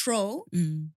control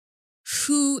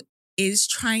who is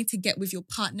trying to get with your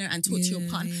partner and talk to your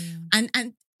partner. And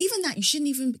even that, you shouldn't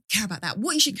even care about that.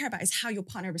 What you should care about is how your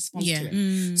partner responds to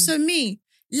it. So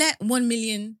let 1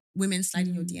 million women slide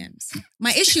in your DMs. My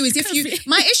issue is if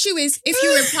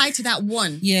you reply to that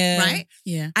one, right?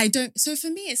 Yeah. I don't. So for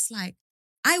me, it's like,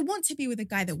 I want to be with a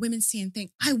guy that women see and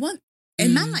think, I want a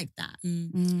man like that.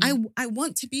 I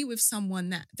want to be with someone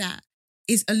that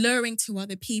is alluring to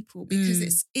other people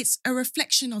because it's a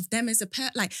reflection of them as a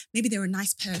like maybe they're a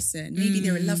nice person, maybe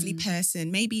they're a lovely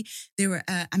person, maybe they're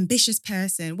an ambitious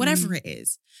person, whatever it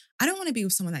is. I don't want to be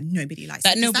with someone that nobody likes.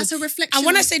 That's a reflection. And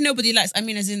when I say nobody likes, I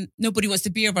mean as in nobody wants to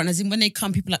be around, as in when they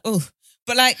come, people are like, oh.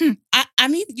 But like, I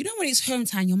mean, when it's home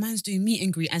time, your man's doing meet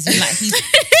and greet, as in like he's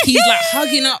like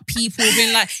hugging up people,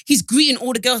 being like, he's greeting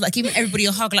all the girls, like giving everybody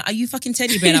a hug. Like, are you fucking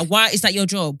teddy bear? Like, why is that your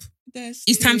job?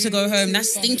 It's time to go home.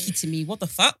 That's stinky to me. What the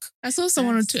fuck? I saw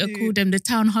someone on Twitter called them the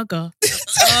town hugger.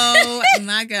 Oh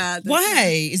my God.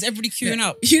 Why? Is everybody queuing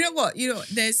up? You know what?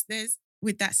 There's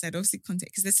with that said, obviously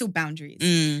context, because there's still boundaries.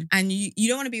 And you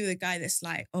don't want to be with a guy that's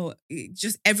like, oh,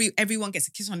 just everyone gets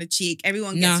a kiss on the cheek,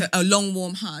 everyone gets a long,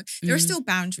 warm hug. There are still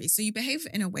boundaries. So you behave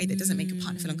in a way that doesn't make your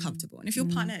partner feel uncomfortable. And if your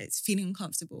partner is feeling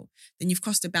uncomfortable, then you've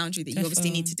crossed a boundary that you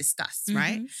obviously need to discuss,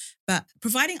 right? But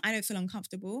providing I don't feel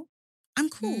uncomfortable, I'm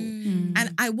cool.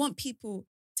 And I want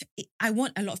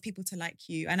a lot of people to like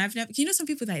you. And I've never, some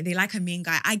people that they like a mean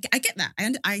guy. I get that.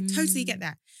 I totally get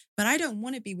that. But I don't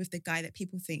want to be with the guy that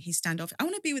people think he's standoff. I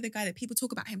want to be with the guy that people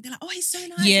talk about him. They're like, oh, he's so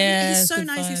nice. Yeah, he's so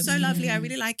nice. He's so lovely. I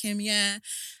really like him. Yeah.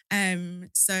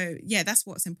 So yeah, that's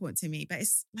what's important to me. But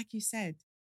it's like you said,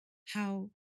 how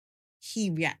he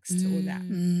reacts to all that.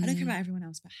 I don't care about everyone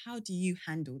else, but how do you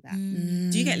handle that?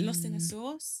 Do you get lost in the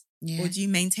sauce? Yeah. Or do you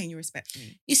maintain your respect for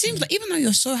me? It seems like even though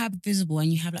you're so visible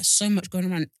and you have like so much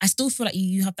going around, I still feel like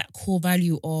you have that core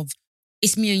value of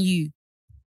it's me and you.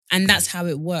 And that's how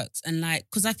it works. And like,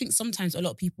 because I think sometimes a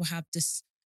lot of people have this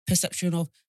perception of,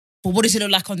 but what does it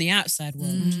look like on the outside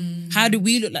world? How do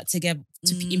we look like together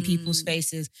in people's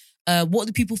faces? What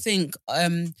do people think?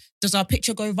 Does our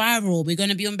picture go viral? We're going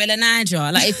to be on Bella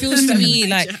Naja? Like, it feels to me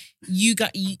like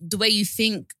the way you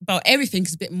think about everything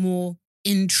is a bit more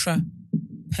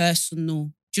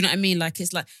personal. Do you know what I mean? Like,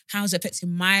 it's like, how is it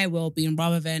affecting my well-being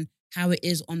rather than how it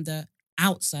is on the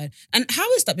outside? And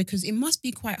how is that? Because it must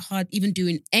be quite hard even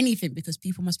doing anything because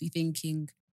people must be thinking,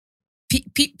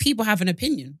 people have an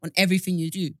opinion on everything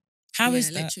you do. How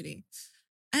is that? Literally.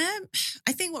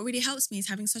 I think what really helps me is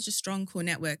having such a strong core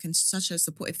network and such a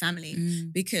supportive family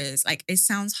because like it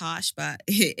sounds harsh, but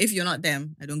if you're not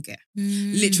them, I don't care.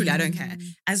 Literally, I don't care.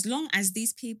 As long as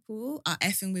these people are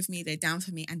effing with me, they're down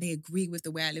for me and they agree with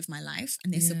the way I live my life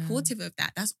and they're supportive of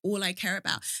that, that's all I care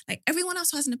about. Like everyone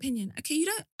else has an opinion. Okay, you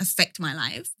don't affect my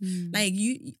life. Like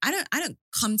I don't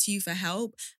come to you for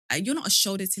help. You're not a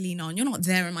shoulder to lean on. You're not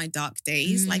there in my dark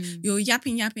days. Like you're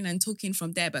yapping and talking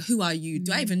from there, but who are you?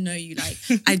 Do I even know you? Like,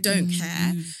 I don't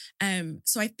care.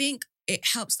 So I think it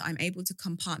helps that I'm able to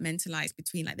compartmentalize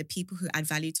between like the people who add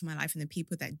value to my life and the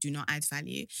people that do not add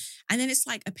value. And then it's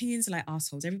like opinions are like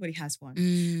assholes. Everybody has one.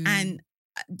 And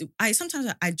I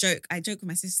sometimes joke with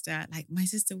my sister. Like my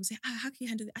sister will say, oh, how can you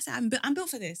handle this? I said, I'm built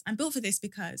for this. I'm built for this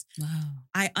because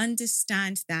I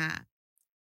understand that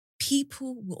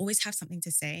people will always have something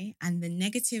to say and the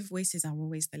negative voices are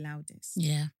always the loudest.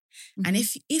 Yeah. And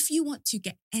if you want to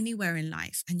get anywhere in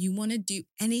life and you want to do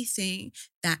anything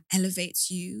that elevates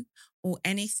you or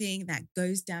anything that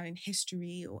goes down in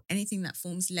history or anything that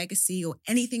forms legacy or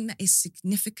anything that is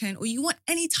significant or you want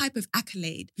any type of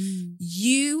accolade,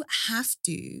 you have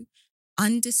to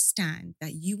understand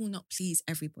that you will not please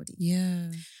everybody.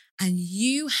 Yeah. And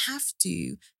you have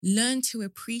to learn to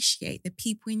appreciate the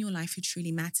people in your life who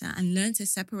truly matter and learn to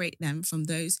separate them from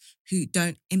those who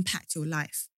don't impact your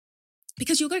life.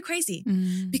 Because you'll go crazy.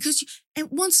 Because and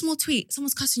one small tweet,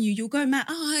 someone's cussing you, you'll go mad.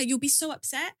 You'll be so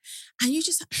upset. And you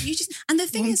just, and the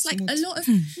thing is like a lot of,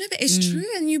 no, but it's true.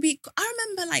 And I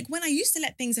remember like when I used to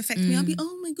let things affect me, I'll be,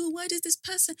 oh my God, why does this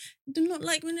person do not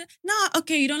like me? Nah,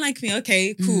 okay, you don't like me.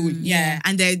 Okay, cool. Yeah.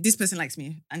 And this person likes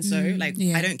me. And so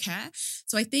I don't care.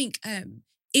 So I think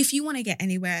if you want to get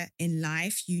anywhere in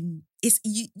life, the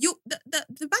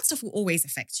bad stuff will always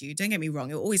affect you. Don't get me wrong.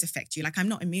 It will always affect you. Like I'm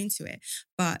not immune to it,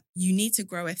 but you need to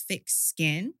grow a thick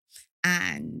skin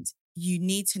and you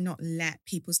need to not let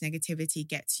people's negativity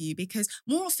get to you because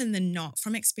more often than not,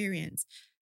 from experience,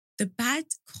 the bad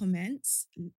comments,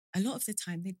 a lot of the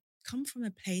time, they come from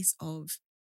a place of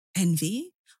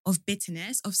envy, of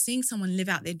bitterness, of seeing someone live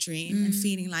out their dream and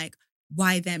feeling like,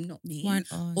 why them, not me?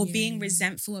 Or being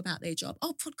resentful about their job.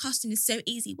 Oh, podcasting is so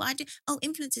easy.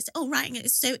 Influencers, writing it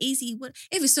is so easy. What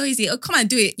if it's so easy? Oh, come on,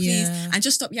 do it, please. And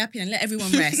just stop yapping and let everyone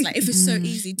rest. Like if it's so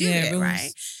easy, do it,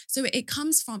 right? So it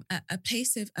comes from a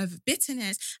place of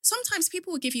bitterness. Sometimes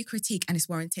people will give you critique and it's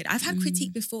warranted. I've had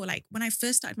critique before. Like when I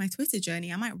first started my Twitter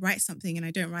journey, I might write something and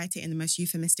I don't write it in the most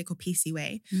euphemistic or PC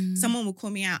way. Someone will call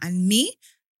me out and me,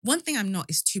 one thing I'm not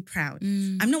is too proud.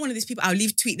 I'm not one of these people, I'll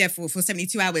leave tweet there for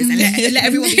 72 hours and let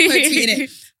everyone be quote tweeting it.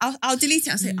 I'll delete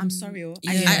it. I'll say, I'm sorry. Or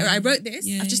I wrote this.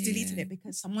 I've just deleted it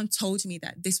because someone told me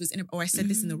that this was, or I said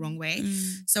this in the wrong way.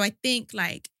 So I think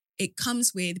like it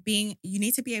comes with you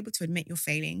need to be able to admit your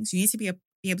failings. You need to be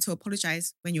able to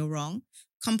apologize when you're wrong,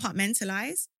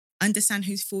 compartmentalize, understand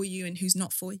who's for you and who's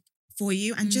not for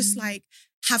you, and just like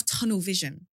have tunnel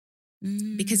vision.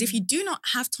 Because if you do not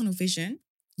have tunnel vision,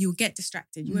 you'll get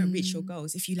distracted. You won't reach your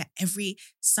goals if you let every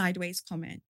sideways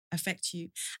comment affect you.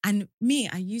 And me,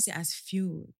 I use it as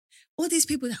fuel. All these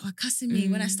people that were cussing me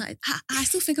when I started, I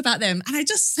still think about them. And I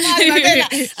just smile in my bed.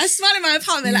 I smile in my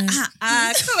apartment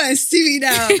come on, see me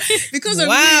now. Because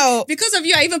of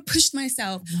you, I even pushed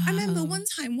myself. Wow. I remember one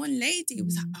time, one lady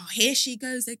was like, oh, here she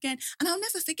goes again. And I'll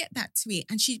never forget that tweet.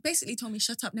 And she basically told me,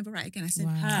 shut up, never write again. I said,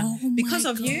 because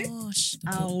of you,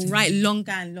 I'll write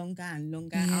longer and longer and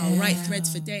longer. Yeah. I'll write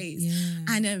threads for days.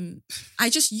 Yeah. And I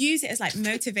just use it as like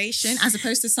motivation as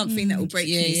opposed to something that will break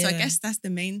me. So I guess that's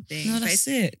the main thing. No, that's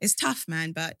it. It's tough,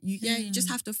 man, but you just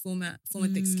have to form a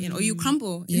thick skin, or you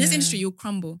crumble. In this industry, you'll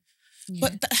crumble. Yeah.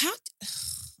 But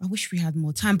I wish we had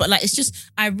more time. But like, it's just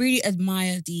I really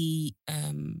admire the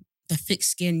thick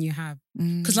skin you have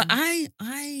because like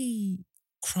I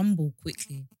crumble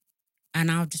quickly,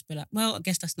 and I'll just be like, well, I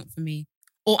guess that's not for me.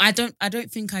 Or I don't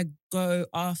think I go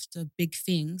after big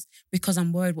things because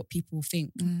I'm worried what people will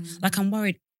think. Like I'm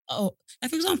worried. Oh, like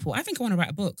for example, I think I want to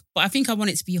write a book, but I think I want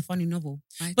it to be a funny novel.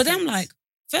 But then I'm like,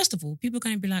 first of all, people are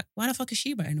going to be like, why the fuck is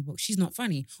she writing a book? She's not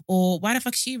funny. Or why the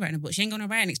fuck is she writing a book? She ain't going to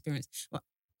write an experience. Then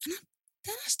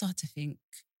I start to think,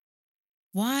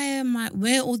 where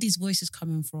are all these voices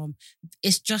coming from?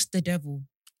 It's just the devil.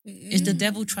 It's the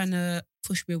devil trying to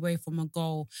push me away from a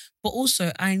goal. But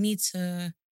also, I need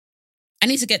to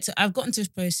I've gotten to this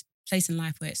place in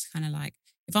life where it's kind of like,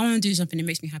 if I want to do something that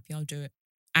makes me happy, I'll do it.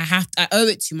 I owe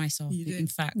it to myself. In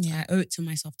fact, I owe it to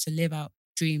myself to live out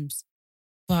dreams.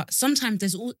 But sometimes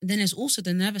there's also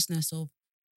the nervousness of,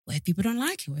 what if people don't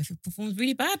like it? What if it performs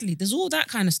really badly? There's all that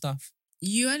kind of stuff.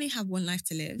 You only have one life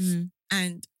to live.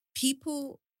 And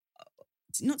people,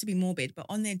 not to be morbid, but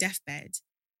on their deathbed,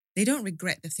 they don't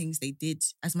regret the things they did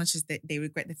as much as they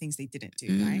regret the things they didn't do,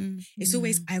 right? It's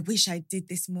always, I wish I did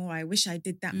this more. I wish I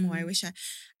did that more.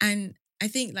 And I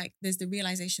think like there's the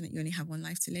realization that you only have one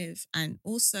life to live. And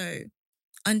also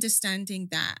understanding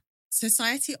that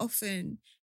society often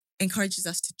encourages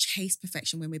us to chase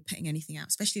perfection when we're putting anything out,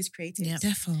 especially as creatives. Yeah,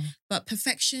 definitely. But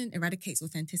perfection eradicates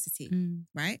authenticity,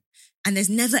 right? And there's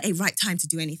never a right time to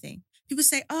do anything. People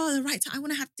say, oh, the right time, I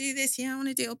want to have to do this. Yeah, I want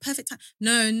to do it. Perfect time.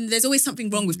 No, there's always something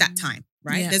wrong with that time,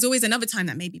 right? There's always another time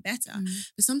that may be better.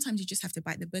 But sometimes you just have to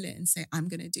bite the bullet and say, I'm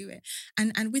going to do it.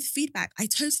 And with feedback, I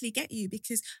totally get you,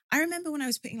 because I remember when I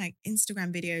was putting like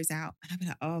Instagram videos out and I'd be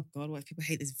like, oh God, what if people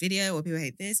hate this video, or people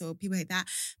hate this, or people hate that?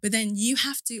 But then you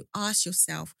have to ask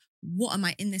yourself, what am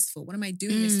I in this for? What am I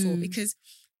doing this for? Because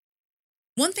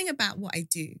one thing about what I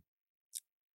do,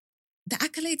 the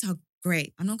accolades are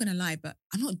great. I'm not going to lie, but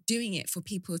I'm not doing it for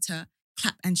people to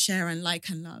clap and share and like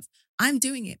and love. I'm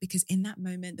doing it because in that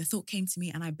moment, the thought came to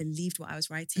me and I believed what I was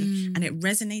writing and it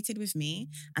resonated with me.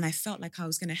 And I felt like I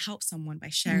was going to help someone by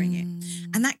sharing it.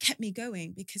 And that kept me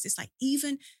going because it's like,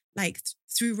 even like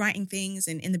through writing things,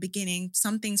 and in the beginning,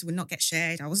 some things would not get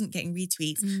shared. I wasn't getting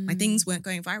retweets. My things weren't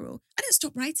going viral. I didn't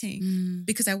stop writing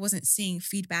because I wasn't seeing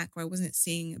feedback or I wasn't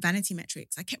seeing vanity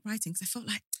metrics. I kept writing because I felt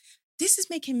like, this is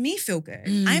making me feel good.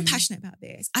 I'm passionate about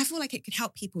this. I feel like it could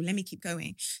help people. Let me keep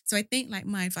going. So I think like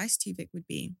my advice to you, Vic, would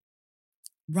be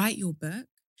write your book,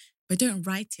 but don't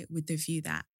write it with the view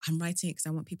that I'm writing it because I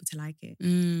want people to like it.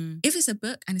 If it's a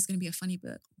book and it's going to be a funny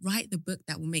book, write the book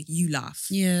that will make you laugh.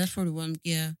 Yeah, that's probably one.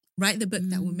 Yeah. Write the book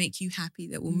that will make you happy,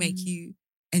 that will make you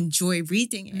enjoy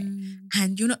reading it.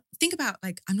 And you're not, think about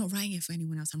like, I'm not writing it for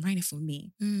anyone else. I'm writing it for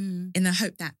me in the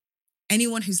hope that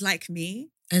anyone who's like me,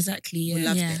 exactly,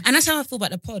 yeah. It. And that's how I feel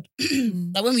about the pod.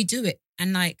 Like when we do it,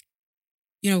 and like,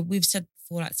 you know, we've said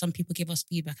before, like some people give us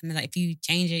feedback and they're like, if you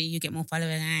change it, you get more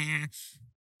followers.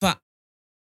 But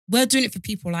we're doing it for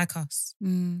people like us.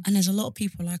 And there's a lot of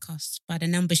people like us by the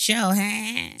number show.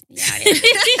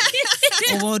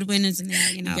 Award winners and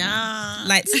you know,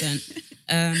 lights done.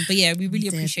 But yeah, we really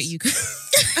appreciate you.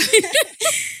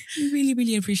 We really,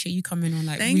 really appreciate you coming on.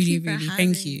 Like, thank you.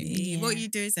 Thank you. Yeah. What you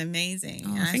do is amazing.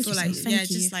 Oh, I feel like, thank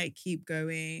you. just like keep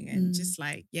going and just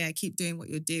like, keep doing what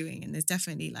you're doing. And there's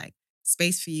definitely like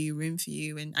space for you, room for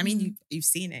you. And I mean, you've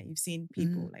seen it. You've seen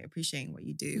people like appreciating what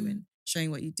you do and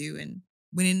showing what you do and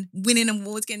winning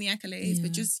awards, getting the accolades.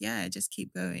 But just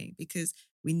keep going because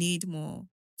we need more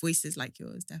voices like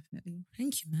yours, definitely.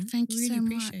 Thank you, man. Thank you really so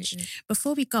appreciate much. It.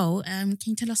 Before we go, can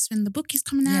you tell us when the book is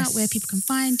coming out, where people can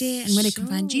find it, and where they can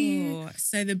find you?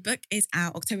 So the book is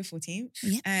out October 14th.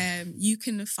 Yeah. You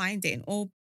can find it in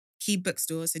all key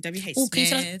bookstores. So WH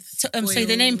Smith. Say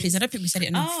the name, please. I don't think we said it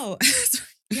enough. Oh,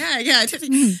 yeah.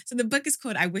 Definitely. So the book is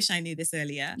called I Wish I Knew This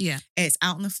Earlier. Yeah. It's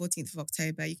out on the 14th of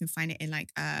October. You can find it in like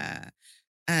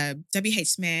WH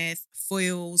Smith,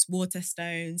 Foyles,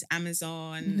 Waterstones,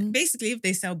 Amazon. Basically, if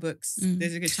they sell books,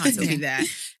 there's a good chance it'll be there.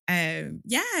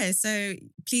 So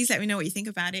please let me know what you think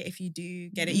about it if you do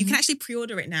get it. You can actually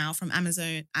pre-order it now from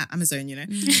Amazon, you know,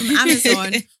 from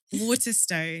Amazon,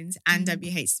 Waterstones and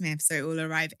WH Smith. So it will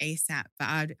arrive ASAP.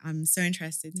 But I'm so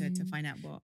interested to find out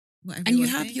what and you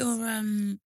have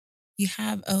thinks. You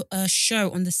have a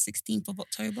show on the 16th of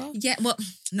October? Yeah, well,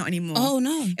 not anymore. Oh,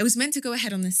 no. It was meant to go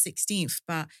ahead on the 16th,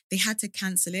 but they had to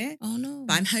cancel it. Oh, no.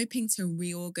 But I'm hoping to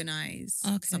reorganize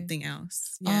something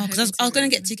else. Yeah, because I was going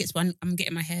to get tickets, but I'm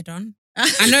getting my hair done.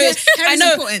 I know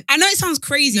it sounds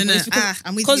crazy, but it's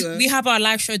because we have our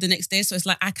live show the next day, so it's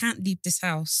like I can't leave this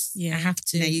house. I have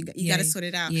to. No, you got to sort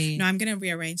it out. No, I'm going to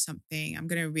rearrange something.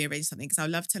 Because I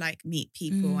would love to like meet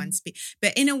people and speak.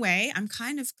 But in a way, I'm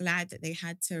kind of glad that they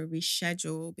had to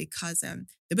reschedule because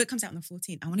the book comes out on the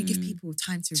 14th. I want to give people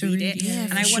time to read it,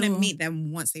 and I want to meet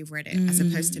them once they've read it, as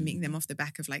opposed to meeting them off the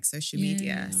back of like social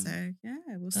media. So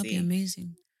we'll see. That'll be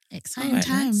amazing. Exciting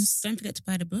times. Don't forget to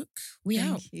buy the book.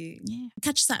 Thank you. Yeah.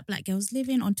 Catch us at Black Girls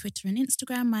Living on Twitter and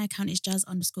Instagram. My account is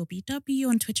jazz_BW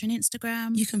on Twitter and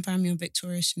Instagram. You can find me on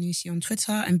Victoria Sanusi on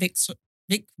Twitter and Vic Sanusi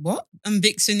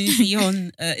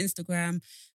on Instagram.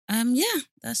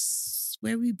 That's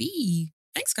where we be.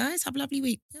 Thanks, guys. Have a lovely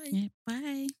week. Bye. Yeah,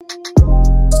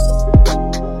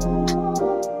 bye.